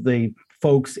 it's the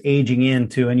folks aging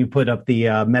into, and you put up the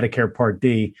Medicare Part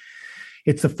D,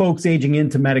 it's the folks aging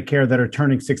into Medicare that are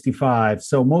turning 65.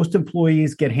 So most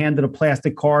employees get handed a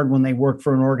plastic card when they work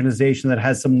for an organization that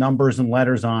has some numbers and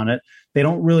letters on it. They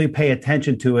don't really pay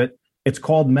attention to it. It's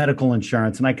called medical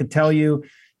insurance. And I could tell you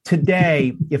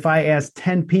today, if I asked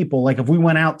 10 people, like if we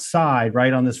went outside,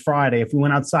 right, on this Friday, if we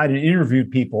went outside and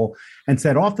interviewed people and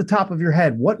said, off the top of your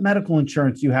head, what medical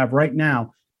insurance do you have right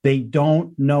now? They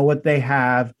don't know what they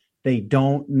have. They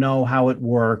don't know how it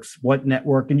works, what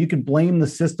network. And you can blame the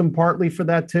system partly for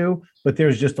that too, but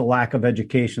there's just a lack of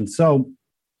education. So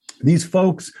these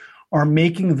folks are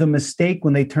making the mistake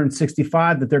when they turn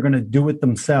 65 that they're going to do it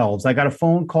themselves. I got a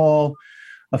phone call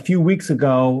a few weeks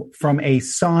ago from a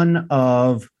son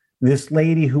of this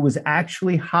lady who was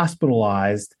actually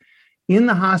hospitalized in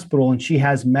the hospital, and she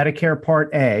has Medicare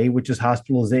Part A, which is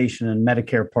hospitalization, and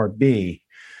Medicare Part B.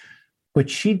 But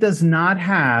she does not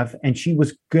have, and she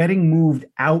was getting moved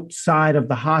outside of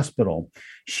the hospital.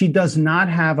 She does not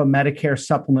have a Medicare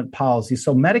supplement policy.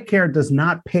 So Medicare does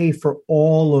not pay for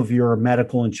all of your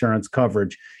medical insurance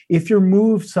coverage. If you're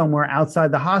moved somewhere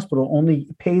outside the hospital, only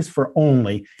pays for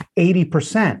only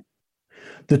 80%.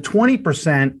 The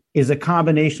 20% is a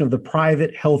combination of the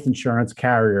private health insurance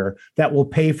carrier that will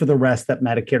pay for the rest that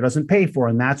Medicare doesn't pay for.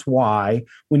 And that's why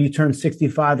when you turn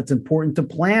 65, it's important to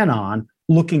plan on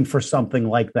looking for something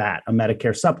like that, a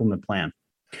Medicare supplement plan.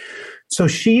 So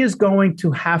she is going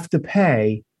to have to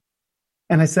pay.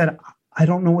 And I said, I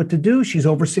don't know what to do. She's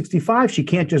over 65. She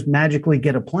can't just magically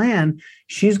get a plan.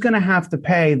 She's going to have to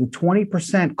pay the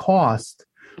 20% cost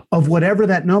of whatever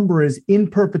that number is in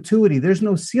perpetuity. There's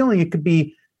no ceiling. It could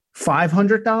be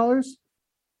 $500.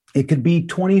 It could be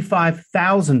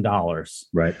 $25,000.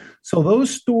 Right. So those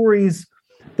stories,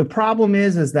 the problem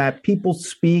is that people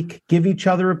speak, give each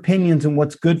other opinions and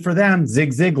what's good for them.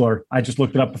 Zig Ziglar, I just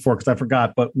looked it up before because I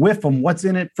forgot, but with them, what's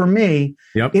in it for me?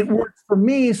 Yep. It worked for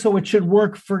me, so it should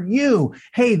work for you.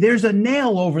 Hey, there's a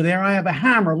nail over there. I have a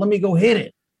hammer. Let me go hit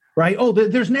it. Right? Oh,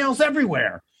 there's nails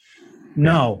everywhere.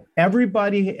 No,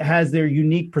 everybody has their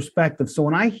unique perspective. So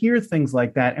when I hear things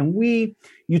like that, and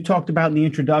you talked about in the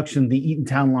introduction, the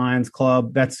Eatontown Lions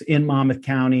Club, that's in Monmouth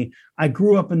County. I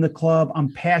grew up in the club.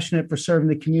 I'm passionate for serving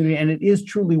the community, and it is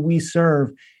truly we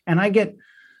serve. And I get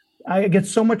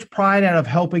so much pride out of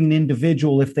helping an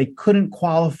individual if they couldn't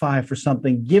qualify for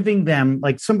something, giving them,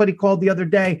 like somebody called the other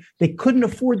day, they couldn't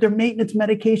afford their maintenance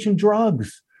medication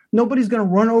drugs. Nobody's going to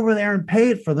run over there and pay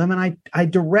it for them. And I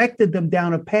directed them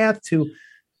down a path to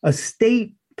a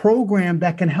state program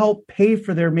that can help pay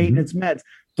for their maintenance meds.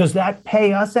 Does that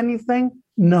pay us anything?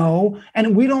 No.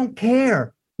 And we don't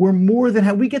care. We're more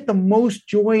than we get the most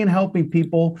joy in helping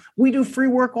people. We do free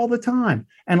work all the time.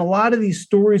 And a lot of these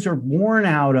stories are born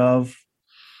out of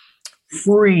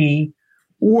free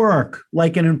work,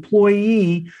 like an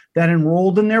employee that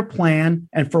enrolled in their plan.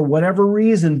 And for whatever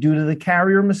reason, due to the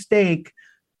carrier mistake,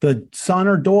 the son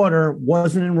or daughter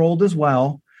wasn't enrolled as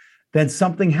well. Then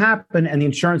something happened and the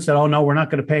insurance said, oh, no, we're not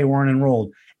going to pay. We weren't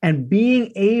enrolled. And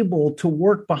being able to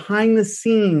work behind the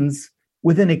scenes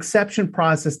with an exception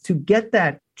process to get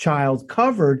that child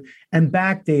covered and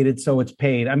backdated so it's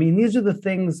paid. I mean, these are the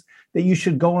things that you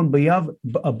should go and be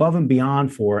above and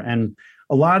beyond for. And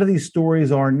a lot of these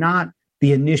stories are not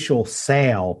the initial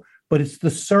sale, but it's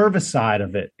the service side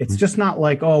of it. It's just not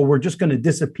like, oh, we're just going to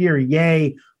disappear.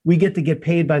 Yay. We get to get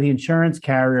paid by the insurance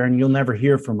carrier and you'll never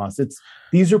hear from us.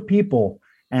 These are people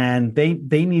and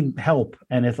they need help.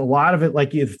 And if a lot of it,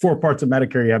 like you have 4 parts of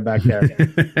Medicare you have back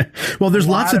there. Well, there's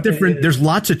lots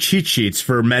of cheat sheets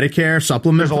for Medicare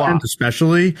supplement plans,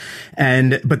 especially.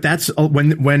 But that's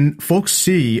when folks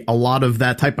see a lot of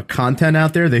that type of content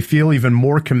out there, they feel even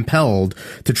more compelled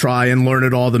to try and learn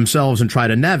it all themselves and try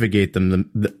to navigate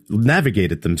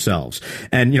it themselves.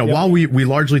 And, while we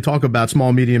largely talk about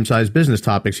small, medium-sized business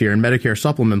topics here, and Medicare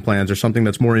supplement plans are something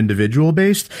that's more individual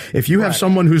based, if you have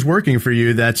someone who's working for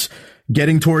you that's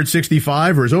getting towards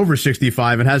 65 or is over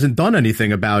 65 and hasn't done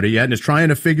anything about it yet and is trying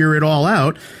to figure it all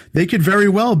out, they could very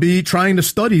well be trying to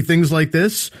study things like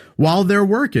this while they're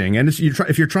working. And if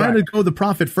you're trying to go the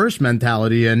profit first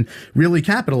mentality and really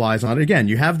capitalize on it, again,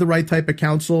 you have the right type of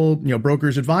counsel,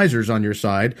 brokers, advisors on your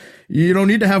side. You don't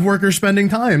need to have workers spending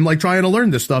time like trying to learn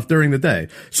this stuff during the day.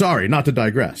 Sorry, not to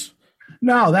digress.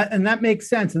 No, that makes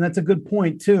sense. And that's a good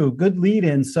point too. Good lead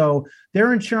in. So there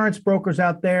are insurance brokers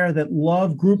out there that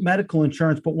love group medical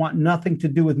insurance, but want nothing to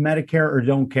do with Medicare or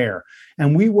don't care.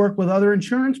 And we work with other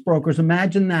insurance brokers.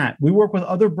 Imagine that. We work with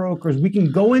other brokers. We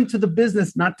can go into the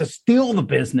business, not to steal the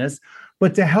business,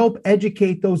 but to help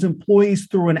educate those employees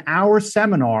through an hour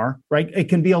seminar, right? It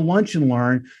can be a lunch and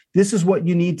learn. This is what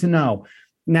you need to know.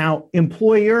 Now,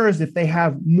 employers, if they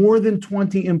have more than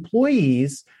 20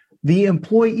 employees, the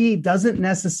employee doesn't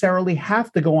necessarily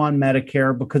have to go on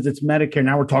Medicare because it's Medicare.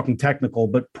 Now we're talking technical,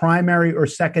 but primary or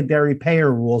secondary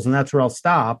payer rules, and that's where I'll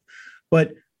stop.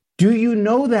 But do you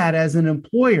know that as an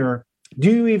employer? Do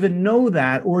you even know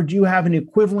that? Or do you have an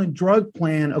equivalent drug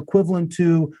plan equivalent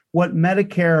to what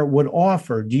Medicare would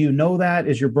offer? Do you know that?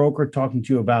 Is your broker talking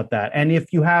to you about that? And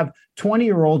if you have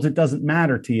 20-year-olds, it doesn't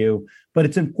matter to you, but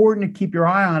it's important to keep your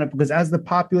eye on it because as the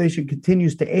population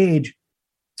continues to age,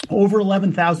 over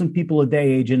 11,000 people a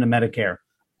day age into Medicare.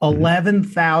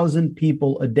 11,000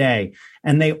 people a day,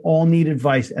 and they all need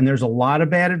advice. And there's a lot of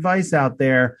bad advice out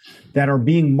there that are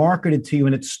being marketed to you,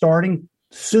 and it's starting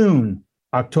soon.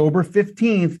 October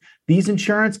 15th, these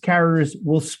insurance carriers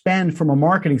will spend, from a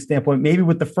marketing standpoint, maybe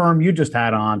with the firm you just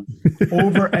had on,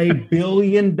 over $1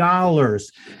 billion.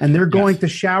 And they're going to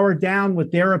shower down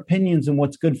with their opinions and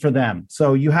what's good for them.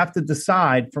 So you have to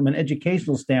decide from an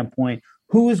educational standpoint,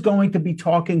 who is going to be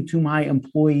talking to my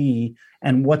employee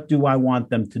and what do I want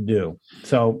them to do?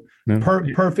 So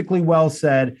perfectly well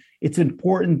said. It's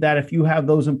important that if you have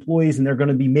those employees and they're going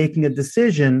to be making a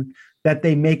decision, that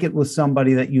they make it with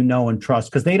somebody that you know and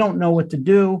trust, because they don't know what to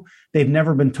do. They've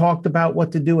never been talked about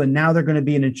what to do. And now they're going to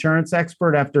be an insurance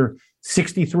expert after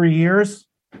 63 years?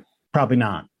 Probably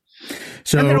not.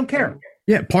 So and they don't care.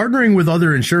 Yeah, partnering with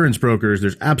other insurance brokers,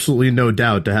 there's absolutely no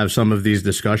doubt to have some of these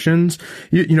discussions.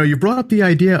 You brought up the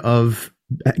idea of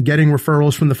getting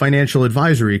referrals from the financial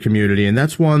advisory community. And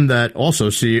that's one that also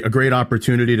see a great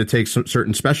opportunity to take some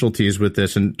certain specialties with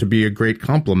this and to be a great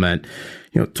complement.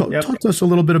 Talk to us a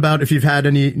little bit about if you've had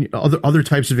any other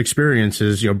types of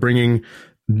experiences, bringing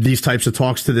these types of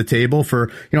talks to the table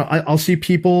for, I'll see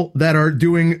people that are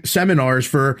doing seminars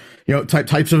for,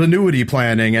 types of annuity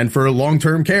planning and for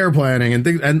long-term care planning and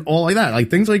things and all like that. Like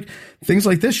things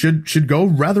like this should go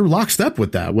rather lockstep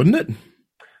with that, wouldn't it?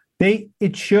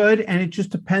 It should, and it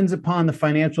just depends upon the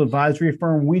financial advisory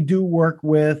firm. We do work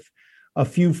with a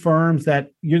few firms that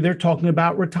they're talking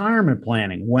about retirement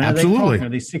planning. When are they talking? Are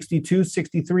they 62,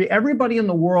 63? Everybody in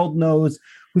the world knows,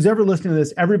 who's ever listening to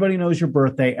this, everybody knows your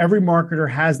birthday. Every marketer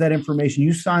has that information.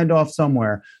 You signed off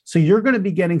somewhere. So you're going to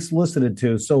be getting solicited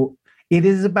to. So it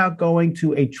is about going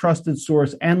to a trusted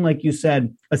source and, like you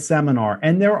said, a seminar.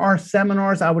 And there are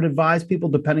seminars I would advise people,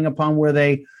 depending upon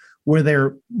where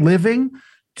they're living,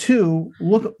 to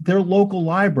look at their local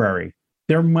library.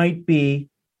 There might be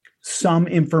some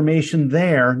information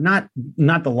there, not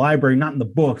the library, not in the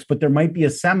books, but there might be a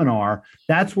seminar.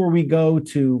 That's where we go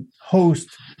to host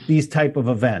these type of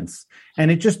events. And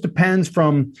it just depends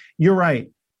from, you're right,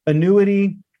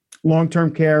 annuity,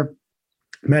 long-term care,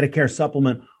 Medicare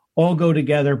supplement, all go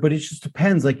together, but it just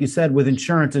depends. Like you said, with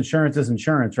insurance is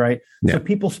insurance, right? Yeah. So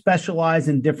people specialize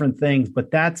in different things,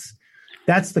 but that's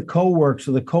the co-works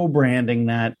or the co-branding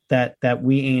that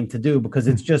we aim to do, because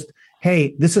it's just,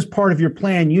 hey, this is part of your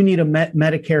plan. You need a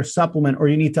Medicare supplement, or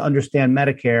you need to understand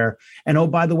Medicare. And oh,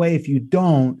 by the way, if you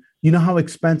don't, you know how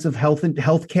expensive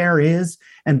health care is.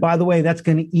 And by the way, that's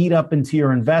going to eat up into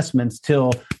your investments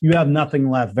till you have nothing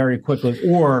left very quickly.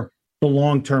 Or the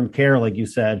long-term care, like you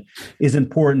said, is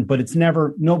important, but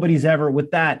nobody's ever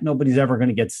going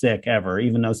to get sick ever,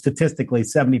 even though statistically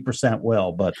 70%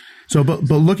 will. But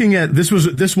looking at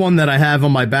this one that I have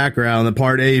on my background, the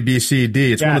part A, B, C,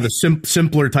 D, it's one of the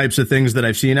simpler types of things that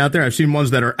I've seen out there. I've seen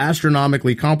ones that are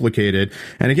astronomically complicated.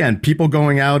 And again, people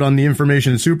going out on the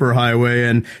information superhighway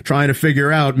and trying to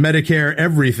figure out Medicare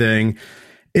everything.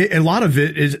 A lot of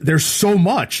it is, there's so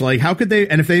much, like how could they,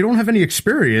 and if they don't have any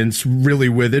experience really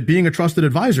with it, being a trusted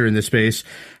advisor in this space,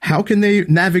 how can they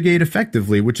navigate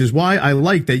effectively? Which is why I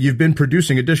like that you've been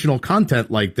producing additional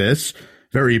content like this,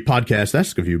 very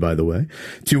podcast-esque of you, by the way,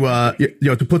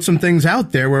 to put some things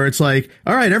out there where it's like,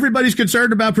 all right, everybody's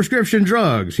concerned about prescription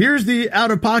drugs. Here's the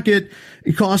out-of-pocket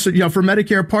cost, for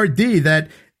Medicare Part D, that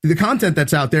the content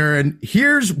that's out there, and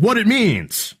here's what it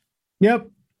means. Yep.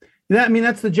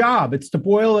 That's the job. It's to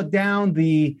boil it down,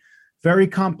 the very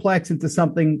complex, into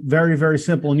something very, very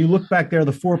simple. And you look back there,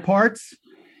 the 4 parts,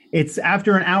 it's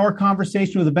after an hour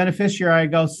conversation with a beneficiary, I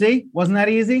go, see, wasn't that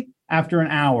easy? After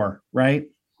an hour, right?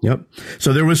 Yep.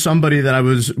 So there was somebody that I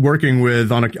was working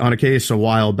with on a case a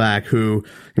while back who,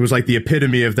 it was like the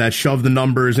epitome of that, shove the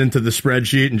numbers into the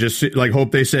spreadsheet and just like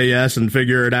hope they say yes and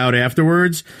figure it out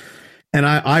afterwards. And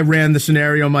I ran the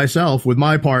scenario myself with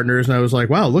my partners, and I was like,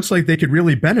 wow, it looks like they could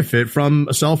really benefit from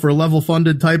a self or level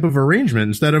funded type of arrangement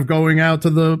instead of going out to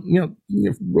the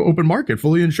open market,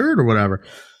 fully insured or whatever.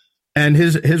 And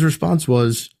his response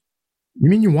was, you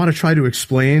mean you want to try to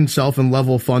explain self and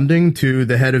level funding to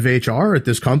the head of HR at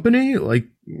this company? Like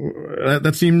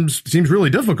that seems really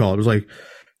difficult. It was like,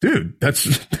 dude,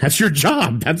 that's your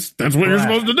job. That's what you're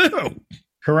supposed to do.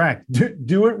 Correct.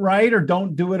 Do it right or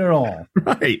don't do it at all.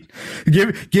 Right.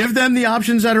 Give them the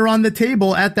options that are on the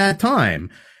table at that time.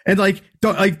 And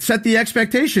don't set the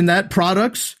expectation that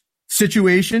products,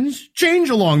 situations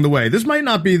change along the way. This might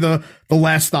not be the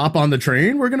last stop on the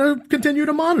train. We're going to continue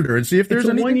to monitor and see if there's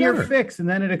anything better. It's a 1-year fix, and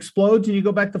then it explodes and you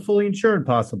go back to fully insured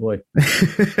possibly. But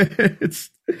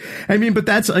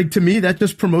that's to me, that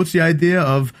just promotes the idea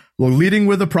of leading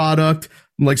with a product,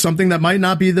 like something that might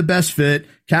not be the best fit,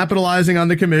 capitalizing on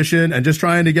the commission and just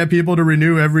trying to get people to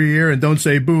renew every year and don't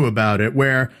say boo about it,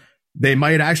 where they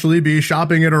might actually be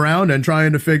shopping it around and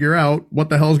trying to figure out what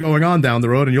the hell's going on down the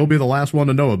road, and you'll be the last one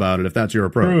to know about it if that's your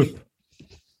approach.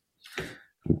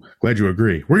 Glad you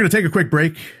agree. We're going to take a quick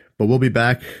break, but we'll be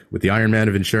back with the Iron Man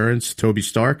of Insurance, Toby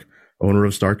Stark, owner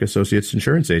of Stark Associates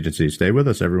Insurance Agency. Stay with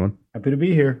us, everyone. Happy to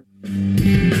be here.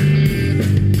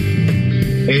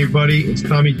 Hey everybody, it's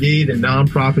Tommy D, the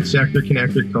nonprofit sector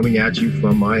connector, coming at you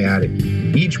from my attic.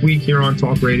 Each week here on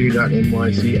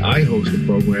talkradio.nyc, I host the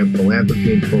program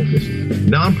Philanthropy in Focus.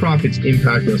 Nonprofits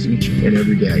impact us each and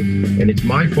every day, and it's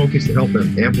my focus to help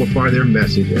them amplify their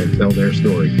message and tell their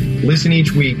story. Listen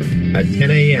each week at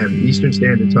 10 a.m. Eastern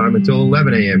Standard Time until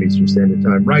 11 a.m. Eastern Standard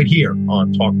Time right here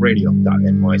on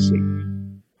talkradio.nyc.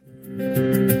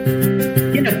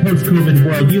 In a post-COVID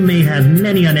world, you may have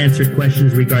many unanswered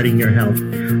questions regarding your health.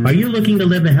 Are you looking to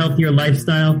live a healthier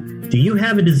lifestyle? Do you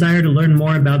have a desire to learn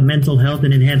more about mental health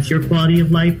and enhance your quality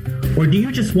of life? Or do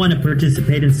you just want to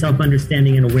participate in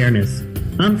self-understanding and awareness?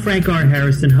 I'm Frank R.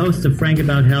 Harrison, host of Frank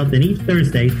About Health, and each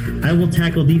Thursday, I will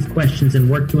tackle these questions and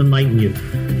work to enlighten you.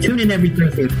 Tune in every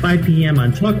Thursday at 5 p.m.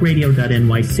 on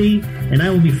talkradio.nyc, and I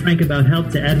will be Frank About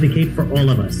Health to advocate for all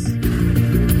of us.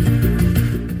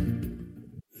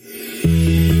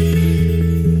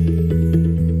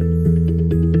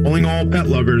 Calling all pet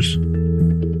lovers.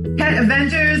 Pet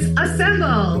Avengers,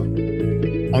 assemble!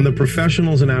 On the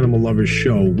Professionals and Animal Lovers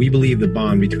show, we believe the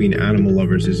bond between animal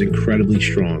lovers is incredibly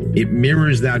strong. It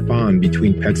mirrors that bond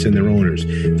between pets and their owners.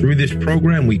 Through this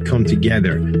program, we come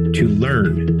together to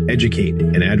learn, educate,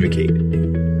 and advocate.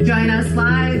 Join us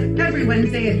live every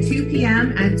Wednesday at 2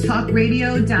 p.m. at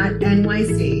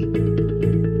talkradio.nyc.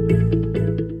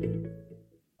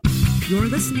 You're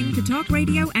listening to Talk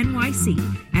Radio NYC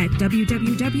at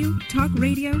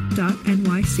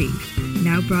www.talkradio.nyc.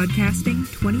 Now broadcasting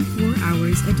 24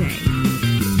 hours a day.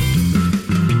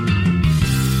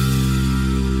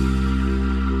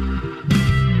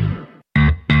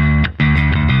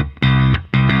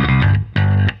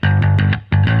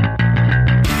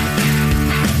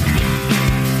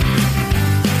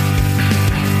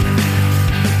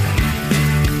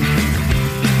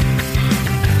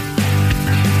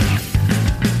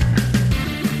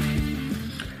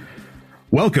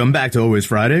 Welcome back to Always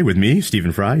Friday with me,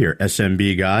 Stephen Fry, your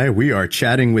SMB guy. We are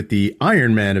chatting with the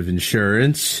Iron Man of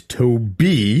Insurance,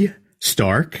 Toby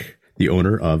Stark, the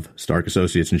owner of Stark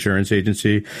Associates Insurance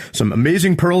Agency. Some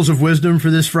amazing pearls of wisdom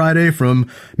for this Friday from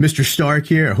Mr. Stark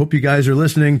here. I hope you guys are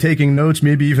listening, taking notes,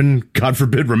 maybe even, God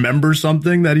forbid, remember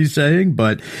something that he's saying.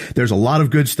 But there's a lot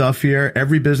of good stuff here.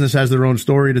 Every business has their own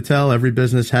story to tell. Every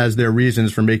business has their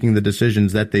reasons for making the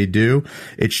decisions that they do.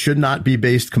 It should not be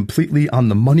based completely on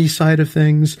the money side of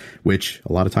things, which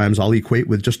a lot of times I'll equate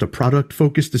with just a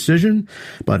product-focused decision.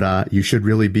 But you should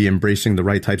really be embracing the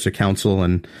right types of counsel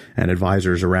and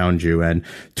advisors around you. And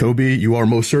Toby, you are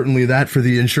most certainly that for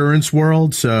the insurance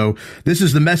world. So this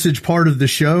is the message part of the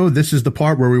show. This is the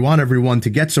part where we want everyone to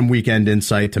get some weekend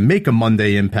insight, to make a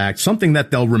Monday impact, something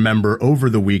that they'll remember over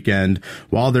the weekend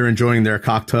while they're enjoying their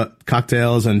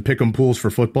cocktails and pick'em pools for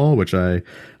football, which I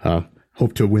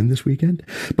hope to win this weekend.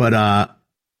 But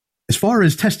as far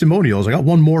as testimonials, I got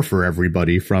one more for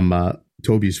everybody from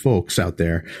Toby's folks out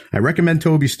there. I recommend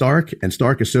Toby Stark and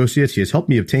Stark Associates. He has helped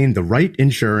me obtain the right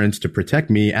insurance to protect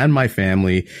me and my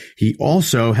family. He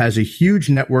also has a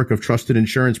huge network of trusted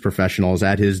insurance professionals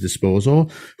at his disposal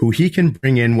who he can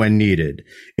bring in when needed.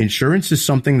 Insurance is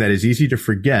something that is easy to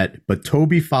forget, but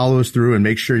Toby follows through and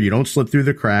makes sure you don't slip through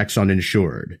the cracks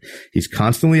uninsured. He's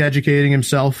constantly educating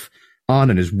himself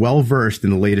on and is well versed in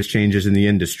the latest changes in the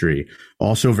industry.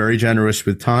 Also very generous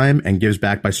with time and gives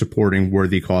back by supporting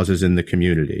worthy causes in the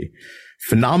community.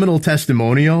 Phenomenal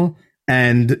testimonial,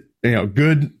 and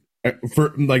good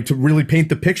for to really paint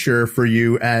the picture for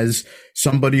you as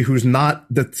somebody who's not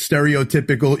the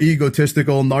stereotypical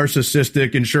egotistical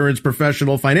narcissistic insurance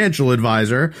professional financial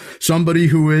advisor, somebody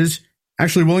who is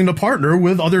actually willing to partner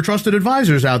with other trusted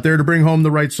advisors out there to bring home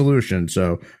the right solution.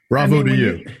 So bravo to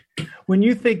you. When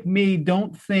you think me,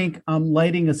 don't think I'm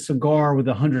lighting a cigar with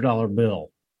 $100 bill.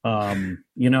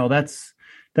 That's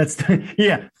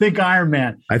yeah. Think Iron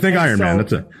Man. I think Iron Man.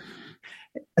 That's it.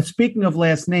 Speaking of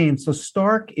last names, so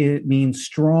Stark, it means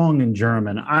strong in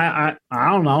German. I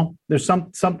don't know. There's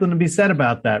something to be said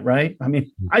about that, right? I mean,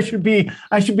 I should be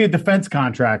a defense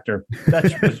contractor.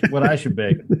 That's what I should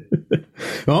be.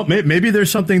 Well, maybe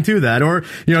there's something to that. Or,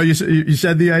 you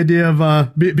said the idea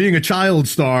of being a child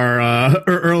star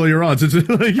earlier on. So it's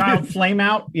like, child flame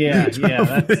out? Yeah.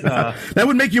 That's, that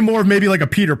would make you more of maybe like a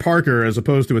Peter Parker as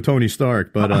opposed to a Tony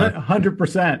Stark. But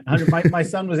 100%. My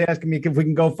son was asking me if we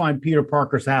can go find Peter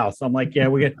Parker's house. I'm like,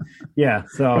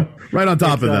 so right on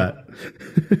top of that.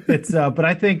 It's but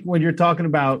I think when you're talking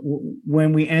about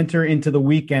when we enter into the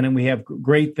weekend and we have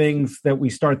great things that we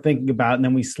start thinking about and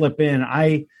then we slip in,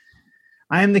 I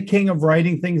am the king of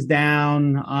writing things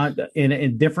down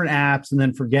in different apps and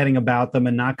then forgetting about them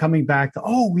and not coming back to,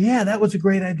 that was a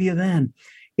great idea then.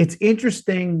 It's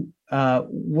interesting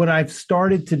what I've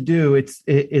started to do. It's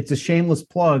a shameless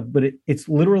plug, but it's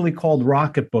literally called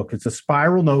Rocketbook. It's a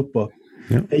spiral notebook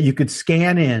that you could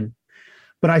scan in.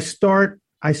 But I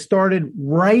started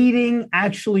writing,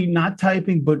 actually not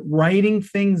typing, but writing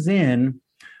things in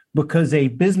because a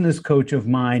business coach of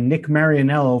mine, Nick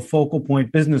Marianello, Focal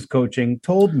Point Business Coaching,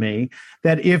 told me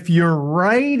that if you're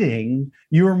writing,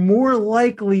 you're more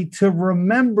likely to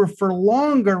remember for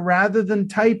longer rather than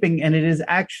typing. And it is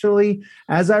actually,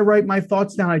 as I write my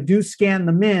thoughts down, I do scan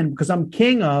them in because I'm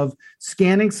king of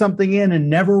scanning something in and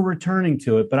never returning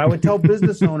to it. But I would tell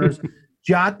business owners,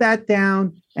 jot that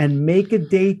down and make a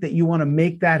date that you want to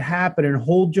make that happen and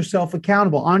hold yourself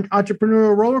accountable.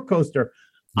 Entrepreneurial roller coaster.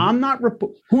 I'm not,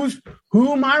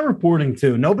 who am I reporting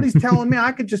to? Nobody's telling me.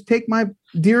 I could just take my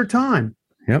dear time.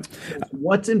 Yep.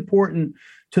 What's important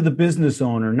to the business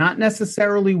owner, not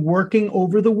necessarily working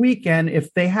over the weekend.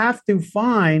 If they have to,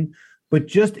 fine, but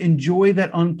just enjoy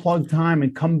that unplugged time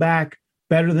and come back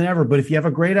better than ever. But if you have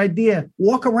a great idea,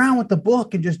 walk around with the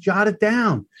book and just jot it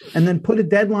down and then put a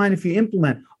deadline if you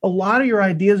implement. A lot of your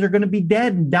ideas are going to be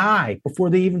dead and die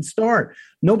before they even start.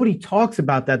 Nobody talks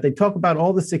about that. They talk about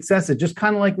all the successes, just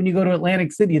kind of like when you go to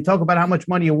Atlantic City, you talk about how much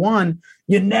money you won.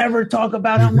 You never talk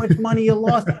about how much money you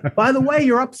lost. By the way,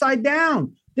 you're upside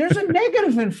down. There's a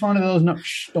negative in front of those numbers.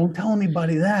 Shh, don't tell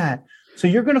anybody that. So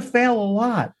you're going to fail a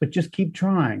lot, but just keep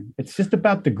trying. It's just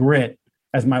about the grit,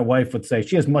 as my wife would say.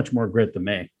 She has much more grit than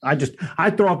me. I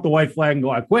throw up the white flag and go,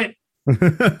 I quit.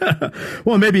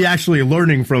 Well, maybe actually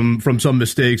learning from some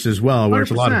mistakes as well, where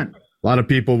it's a lot of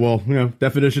people will,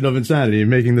 definition of insanity,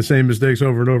 making the same mistakes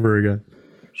over and over again.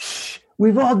 Shh,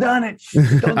 we've all done it.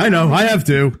 I know. I have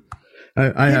to.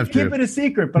 I have to keep it a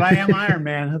secret, but I am Iron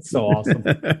Man. That's so awesome.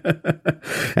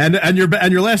 and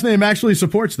your last name actually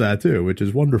supports that too, which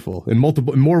is wonderful in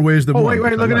more ways than one.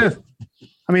 Wait, look at this.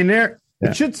 I mean, it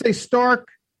should say Stark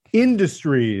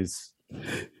Industries,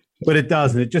 but it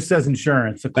doesn't. It just says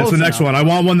insurance. So that's the next one. I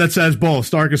want one that says both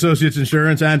Stark Associates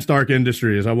Insurance and Stark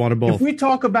Industries. I want it both. If we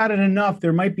talk about it enough,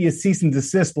 there might be a cease and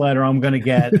desist letter I'm going to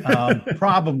get,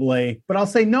 probably. But I'll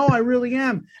say, no, I really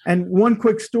am. And one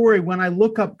quick story, when I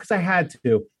look up, because I had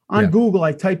to, on Google,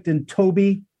 I typed in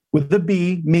Toby with the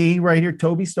B, me right here,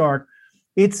 Toby Stark.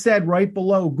 It said right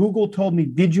below, Google told me,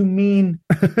 did you mean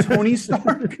Tony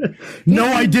Stark? No,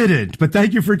 I didn't, but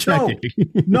thank you for checking.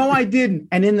 No, I didn't.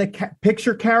 And in the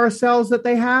picture carousels that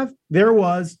they have, there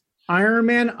was Iron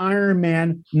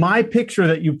Man, my picture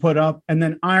that you put up, and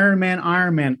then Iron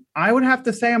Man. I would have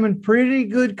to say I'm in pretty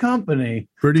good company.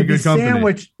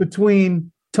 Sandwiched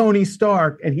between Tony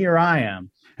Stark, and here I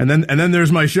am. And then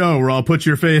there's my show where I'll put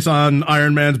your face on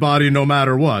Iron Man's body no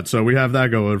matter what. So we have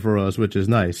that going for us, which is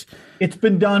nice. It's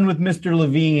been done with Mr.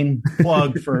 Levine,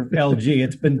 plug for LG.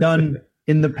 It's been done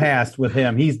in the past with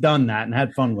him. He's done that and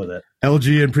had fun with it.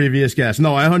 LG and previous guests.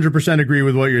 No, I 100% agree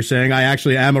with what you're saying. I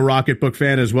actually am a Rocketbook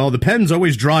fan as well. The pens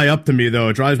always dry up to me, though.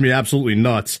 It drives me absolutely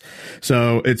nuts.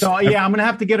 I'm going to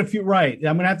have to get a few right.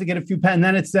 I'm going to have to get a few pens. And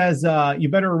then it says you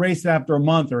better erase it after a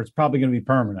month or it's probably going to be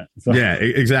permanent. So. Yeah,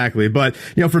 exactly. But,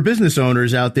 for business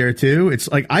owners out there, too, it's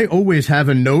like I always have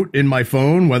a note in my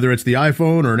phone, whether it's the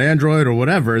iPhone or an Android or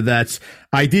whatever, that's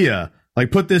idea.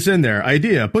 Like, put this in there.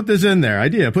 Idea. Put this in there.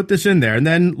 Idea. Put this in there. And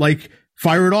then,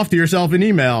 fire it off to yourself in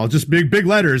email, just big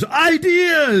letters,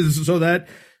 ideas, so that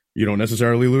you don't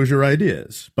necessarily lose your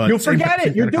ideas. But you'll forget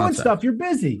it. You're doing stuff. You're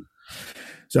busy.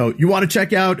 So you want to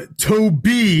check out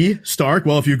Toby Stark.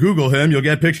 Well, if you Google him, you'll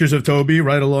get pictures of Toby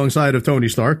right alongside of Tony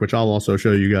Stark, which I'll also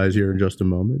show you guys here in just a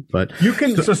moment. But you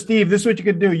can. So Steve, this is what you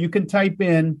can do. You can type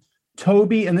in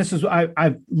Toby, and this is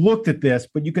I've looked at this,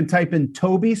 but you can type in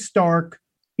Toby Stark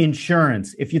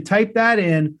Insurance. If you type that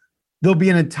in, there'll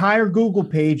be an entire Google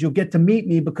page. You'll get to meet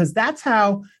me because that's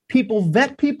how people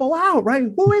vet people out, right?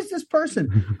 Who is this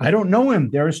person? I don't know him.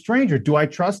 They're a stranger. Do I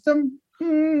trust them?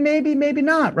 Maybe, maybe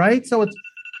not, right? So it's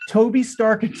Toby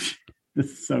Stark. This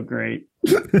is so great.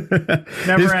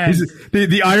 Never ends.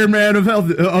 The Iron Man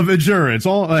of insurance,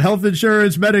 all health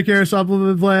insurance, Medicare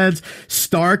supplement plans,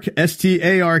 Stark,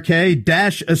 STARK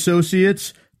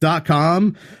 -associates.com.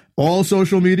 starkassociates.com. All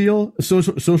social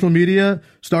media,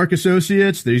 Stark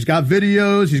Associates. He's got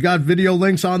videos. He's got video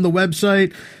links on the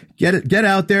website. Get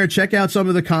out there. Check out some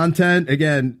of the content.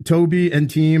 Again, Toby and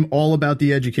team, all about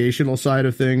the educational side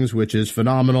of things, which is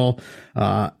phenomenal.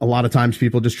 A lot of times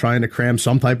people just trying to cram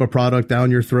some type of product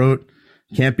down your throat.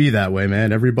 Can't be that way,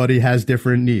 man. Everybody has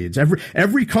different needs.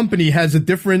 Every company has a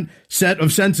different set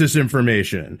of census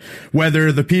information,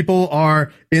 whether the people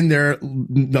are in their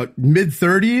mid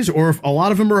 30s or if a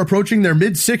lot of them are approaching their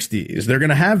mid 60s. They're going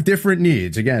to have different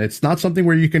needs. Again, it's not something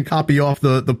where you can copy off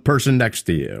the person next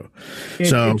to you.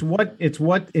 It's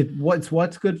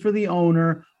what's good for the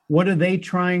owner. What are they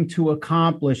trying to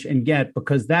accomplish and get?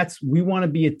 Because we want to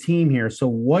be a team here. So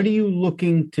what are you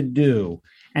looking to do?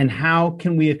 And how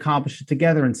can we accomplish it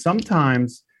together? And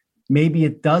sometimes maybe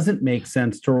it doesn't make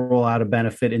sense to roll out a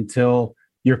benefit until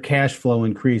your cash flow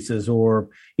increases or,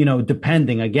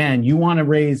 depending. Again, you want to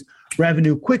raise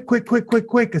revenue quick,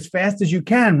 as fast as you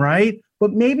can, right?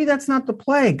 But maybe that's not the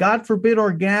play. God forbid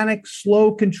organic,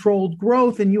 slow, controlled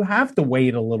growth, and you have to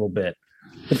wait a little bit.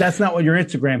 But that's not what your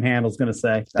Instagram handle is going to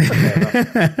say.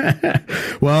 That's okay,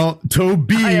 well,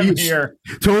 Toby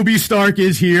Stark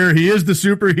is here. He is the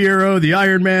superhero, the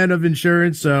Iron Man of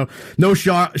insurance. So no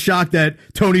shock that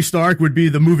Tony Stark would be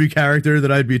the movie character that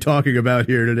I'd be talking about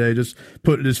here today, just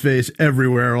putting his face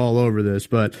everywhere all over this.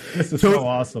 But this is so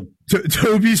awesome.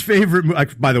 Toby's favorite,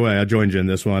 by the way, I joined you in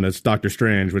this one. It's Doctor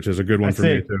Strange, which is a good one for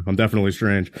me too. I'm definitely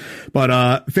strange.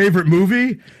 But favorite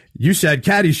movie? You said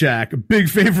Caddyshack, a big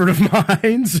favorite of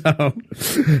mine. So,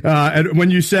 and when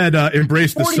you said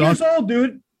embrace the 40 suck, years old,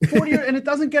 dude. 40 years, and it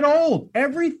doesn't get old.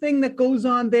 Everything that goes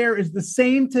on there is the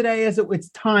same today as it's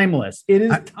timeless. It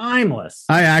is timeless.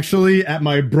 I actually, at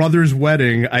my brother's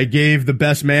wedding, I gave the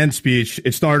best man speech.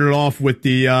 It started off with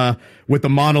the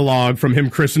monologue from him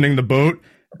christening the boat.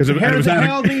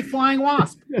 Hail the Flying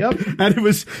Wasp. Yep. And it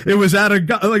was at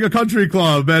a country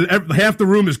club, and half the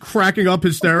room is cracking up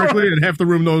hysterically, and half the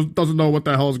room doesn't know what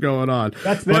the hell's going on.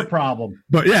 That's their problem.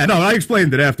 But yeah, no, I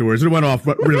explained it afterwards. It went off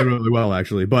really, really well,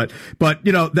 actually. But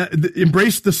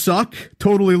embrace the suck.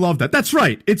 Totally love that. That's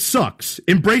right. It sucks.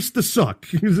 Embrace the suck.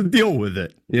 Deal with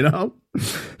it.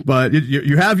 But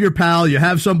you have your pal. You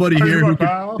have somebody here.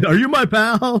 Are you my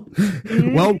pal?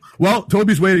 Mm-hmm. Well,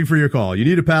 Toby's waiting for your call. You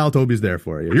need a pal. Toby's there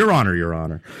for you. Your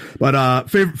honor. But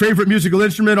favorite musical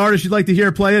instrument, artist you'd like to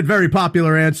hear play it? Very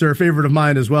popular answer. Favorite of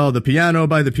mine as well. The piano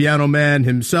by the Piano Man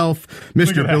himself,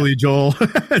 Mr. Billy Joel.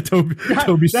 Toby.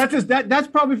 That's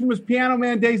probably from his Piano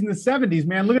Man days in the 70s.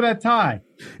 Man, look at that tie.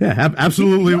 Yeah,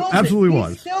 absolutely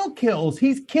was. He still kills.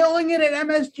 He's killing it at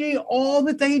MSG all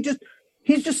the day.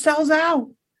 He just sells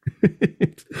out.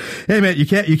 Hey man, you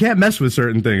can't mess with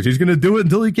certain things. He's going to do it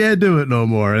until he can't do it no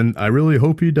more, and I really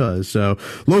hope he does. So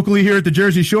locally here at the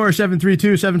Jersey Shore,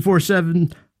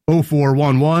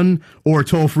 732-747-0411, or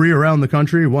toll free around the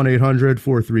country,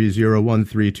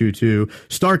 1-800-430-1322.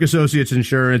 Stark Associates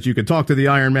Insurance. You can talk to the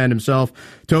Iron Man himself.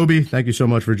 Toby, thank you so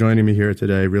much for joining me here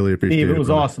today. Really appreciate it. It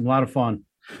was awesome. A lot of fun.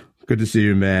 Good to see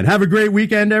you, man. Have a great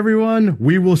weekend, everyone.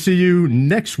 We will see you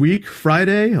next week,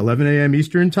 Friday, 11 a.m.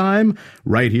 Eastern Time,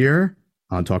 right here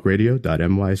on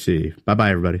talkradio.nyc.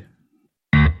 Bye-bye, everybody.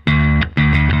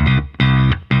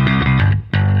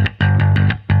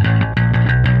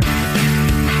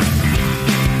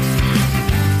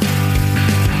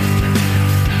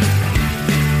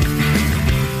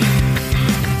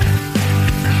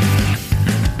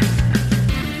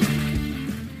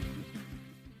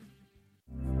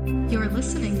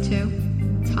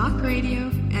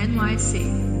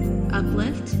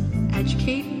 Uplift,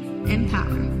 educate,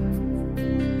 empower.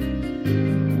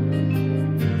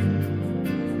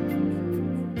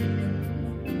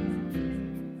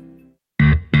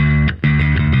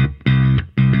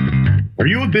 Are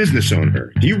you a business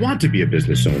owner? Do you want to be a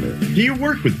business owner? Do you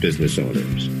work with business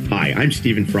owners? Hi, I'm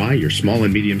Stephen Fry, your small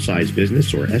and medium-sized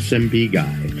business, or SMB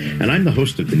guy, and I'm the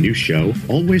host of the new show,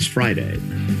 Always Friday.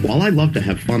 While I love to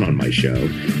have fun on my show,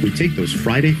 we take those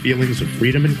Friday feelings of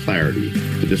freedom and clarity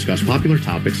to discuss popular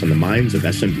topics on the minds of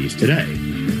SMBs today.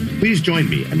 Please join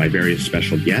me and my various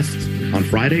special guests on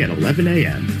Friday at 11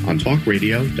 a.m. on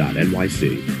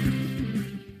talkradio.nyc.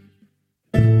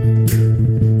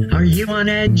 Are you on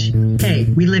edge? Hey,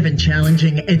 we live in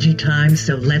challenging, edgy times,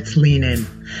 so let's lean in.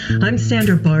 I'm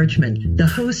Sandra Bargman, the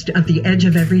host of The Edge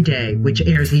of Every Day, which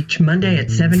airs each Monday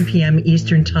at 7 p.m.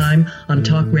 Eastern Time on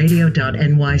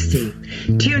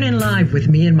talkradio.nyc. Tune in live with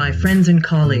me and my friends and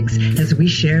colleagues as we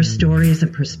share stories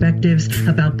and perspectives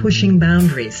about pushing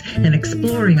boundaries and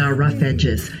exploring our rough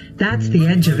edges. That's The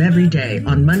Edge of Every Day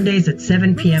on Mondays at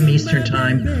 7 p.m. Eastern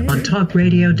Time on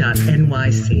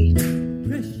talkradio.nyc.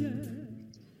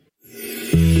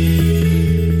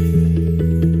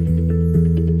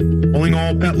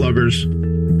 Calling all pet lovers.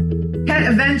 Pet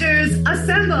Avengers,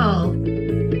 assemble!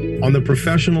 On the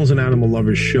Professionals and Animal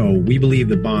Lovers show, we believe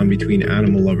the bond between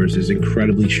animal lovers is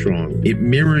incredibly strong. It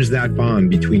mirrors that bond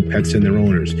between pets and their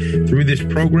owners. Through this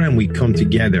program, we come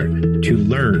together to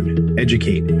learn,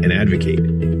 educate, and advocate.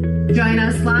 Join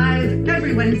us live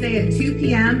every Wednesday at 2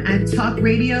 p.m. at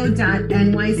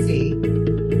talkradio.nyc.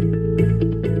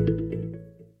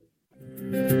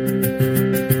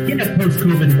 In a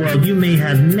post-COVID world, you may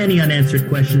have many unanswered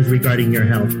questions regarding your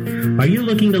health. Are you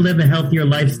looking to live a healthier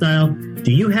lifestyle?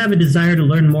 Do you have a desire to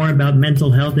learn more about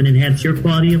mental health and enhance your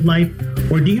quality of life?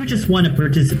 Or do you just want to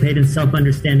participate in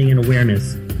self-understanding and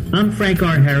awareness? I'm Frank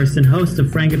R. Harrison, host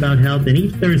of Frank About Health, and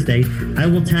each Thursday, I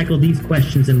will tackle these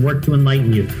questions and work to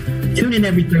enlighten you. Tune in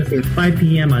every Thursday at 5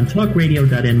 p.m. on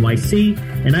talkradio.nyc,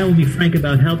 and I will be frank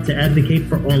about health to advocate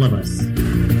for all of us.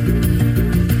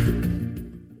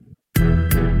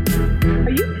 Are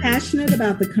you passionate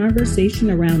about the conversation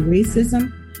around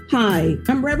racism? Hi,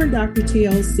 I'm Reverend Dr.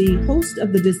 TLC, host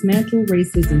of the Dismantle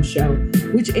Racism Show,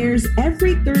 which airs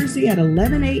every Thursday at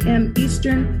 11 a.m.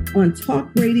 Eastern on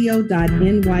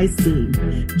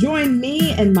talkradio.nyc. Join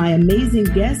me and my amazing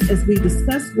guests as we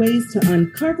discuss ways to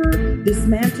uncover,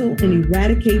 dismantle, and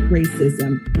eradicate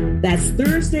racism. That's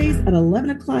Thursdays at 11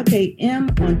 o'clock a.m.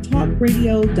 on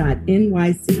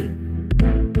talkradio.nyc.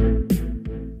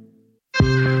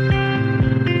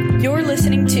 You're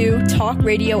listening to Talk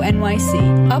Radio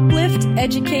NYC. Uplift,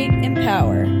 educate,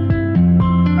 empower.